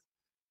earth,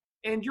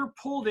 and you're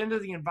pulled into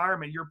the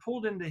environment. You're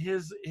pulled into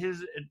his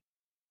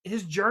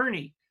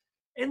journey,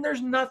 and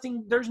there's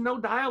no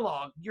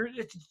dialogue.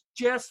 It's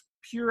just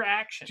pure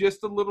action.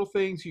 Just the little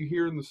things you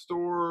hear in the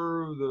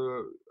store,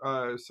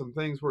 some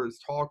things where it's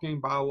talking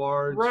by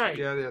large. Right.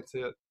 Yeah, that's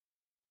it.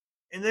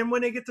 And then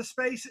when they get to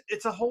space,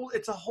 it's a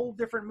whole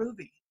different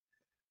movie.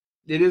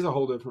 It is a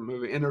whole different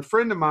movie. And a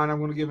friend of mine, I'm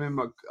going to give him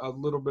a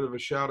little bit of a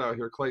shout out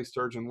here. Clay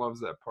Sturgeon loves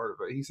that part of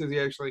it. He says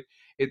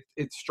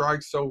it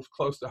strikes so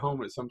close to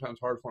home it's sometimes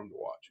hard for him to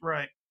watch.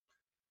 Right.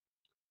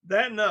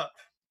 That and Up.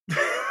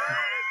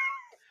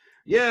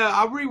 Yeah,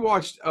 I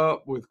rewatched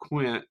Up with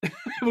Quint,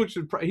 which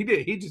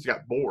he just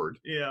got bored.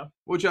 Yeah.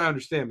 Which I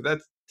understand, but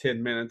that's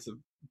 10 minutes of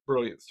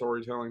brilliant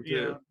storytelling too.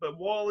 Yeah, but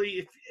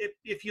WALL-E,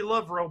 if you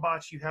love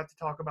robots, you have to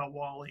talk about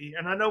WALL-E.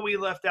 And I know we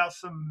left out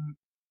some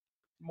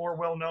more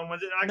well-known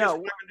ones. I guess we're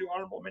going to do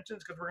honorable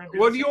mentions because we're going to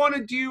do. Well, do you want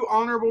to do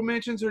honorable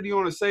mentions, or do you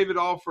want to save it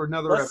all for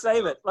another Let's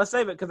episode? Let's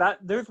save it because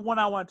there's one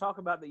I want to talk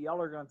about that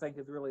y'all are going to think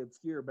is really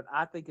obscure, but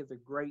I think it's a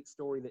great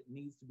story that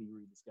needs to be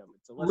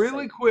rediscovered. So let's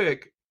really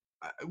quick,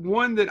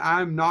 one that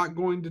I'm not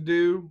going to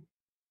do,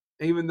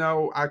 even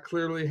though I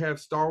clearly have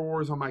Star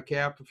Wars on my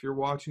cap. If you're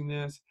watching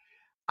this,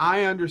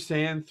 I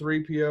understand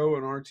 3PO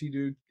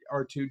and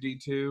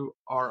R2D2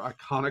 are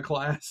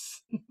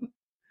iconoclasts.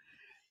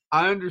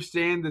 I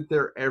understand that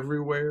they're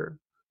everywhere,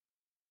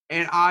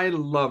 and I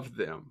love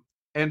them.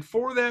 And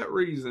for that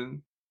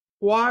reason,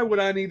 why would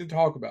I need to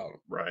talk about them?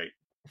 Right.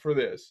 For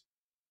this.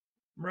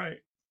 Right.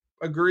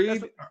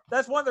 Agreed?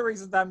 That's one of the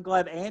reasons I'm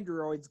glad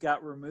androids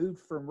got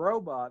removed from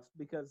robots,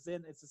 because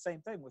then it's the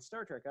same thing with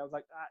Star Trek. I was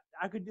like,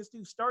 I could just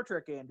do Star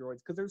Trek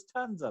androids because there's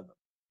tons of them.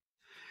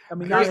 I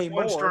mean, not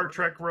anymore. One Star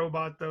Trek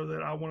robot, though,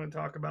 that I want to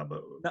talk about.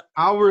 But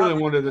I really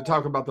wanted to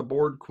talk about the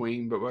Borg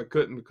Queen, but I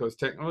couldn't because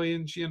technically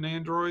isn't she an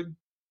android?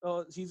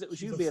 Oh, she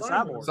would be a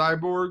cyborg.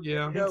 Cyborg,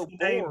 yeah. No,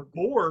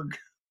 Borg.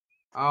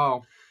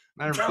 Oh,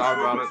 I never thought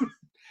about it.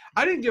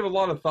 I didn't give a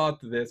lot of thought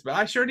to this, but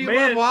I sure do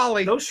Man, love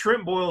WALL-E. Those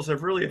shrimp boils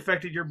have really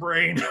affected your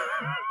brain.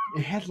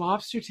 It had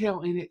lobster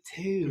tail in it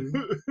too,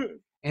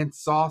 and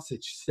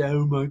sausage.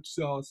 So much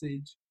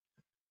sausage.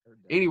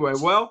 Anyway,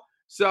 well,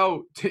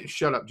 so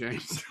shut up,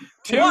 James.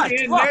 Tune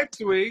in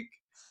next week.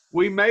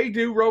 We may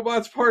do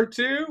Robots Part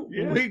 2.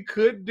 Yeah. We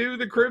could do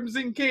the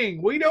Crimson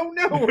King. We don't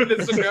know where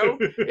this will go.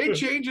 It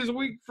changes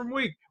week from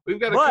week. We've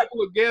got a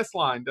couple of guests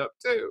lined up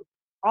too.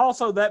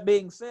 Also, that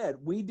being said,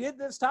 we did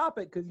this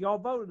topic because y'all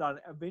voted on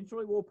it.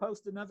 Eventually, we'll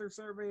post another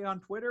survey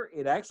on Twitter.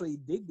 It actually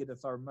did get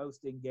us our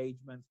most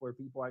engagements where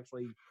people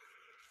actually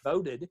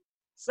voted.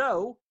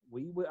 So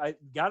I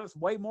got us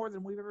way more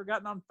than we've ever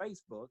gotten on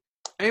Facebook.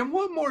 And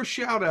one more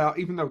shout out,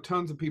 even though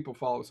tons of people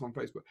follow us on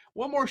Facebook.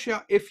 One more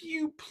shout. If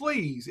you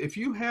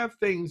have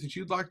things that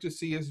you'd like to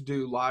see us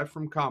do live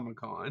from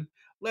Comic-Con,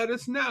 let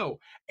us know.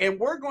 And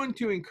we're going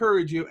to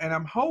encourage you, and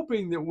I'm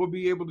hoping that we'll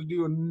be able to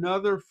do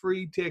another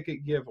free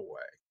ticket giveaway.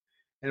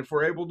 And if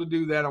we're able to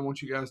do that, I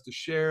want you guys to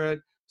share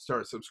it,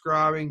 start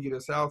subscribing, get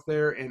us out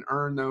there, and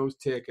earn those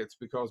tickets.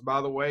 Because,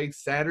 by the way,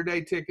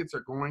 Saturday tickets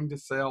are going to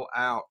sell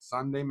out.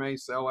 Sunday may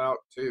sell out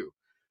too.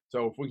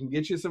 So if we can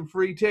get you some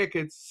free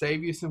tickets,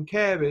 save you some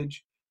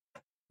cabbage,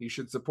 you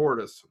should support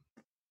us.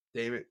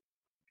 Damn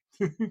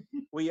it.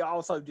 We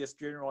also just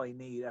generally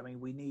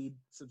we need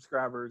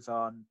subscribers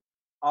on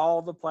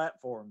all the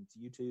platforms,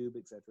 YouTube,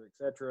 et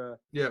cetera.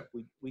 Yeah.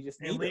 We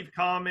just need leave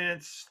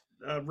comments,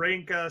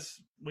 rank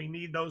us. We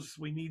need those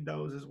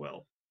as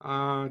well.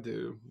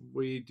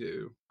 We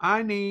do.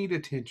 I need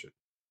attention.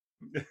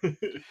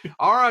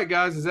 All right,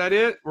 guys, is that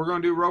it? We're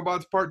going to do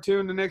Robots Part 2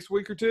 in the next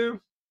week or two?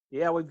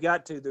 Yeah, we've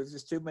got to. There's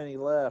just too many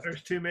left.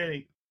 There's too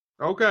many.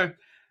 Okay.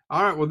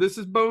 All right. Well, this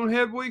is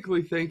Bonehead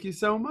Weekly. Thank you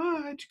so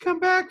much. Come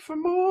back for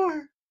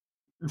more.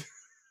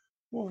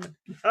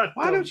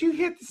 Why don't you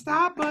hit the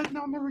stop button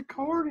on the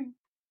recording?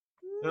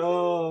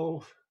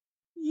 Oh,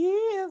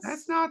 Yes.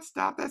 That's not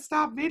stop. That's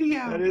stop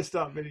video. that is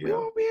stop We video.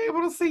 won't be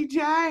able to see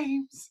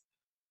James.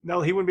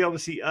 No, he wouldn't be able to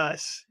see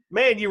us.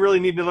 Man, you really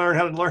need to learn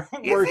how to work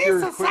Is your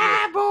this a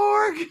equipment.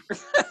 cyborg?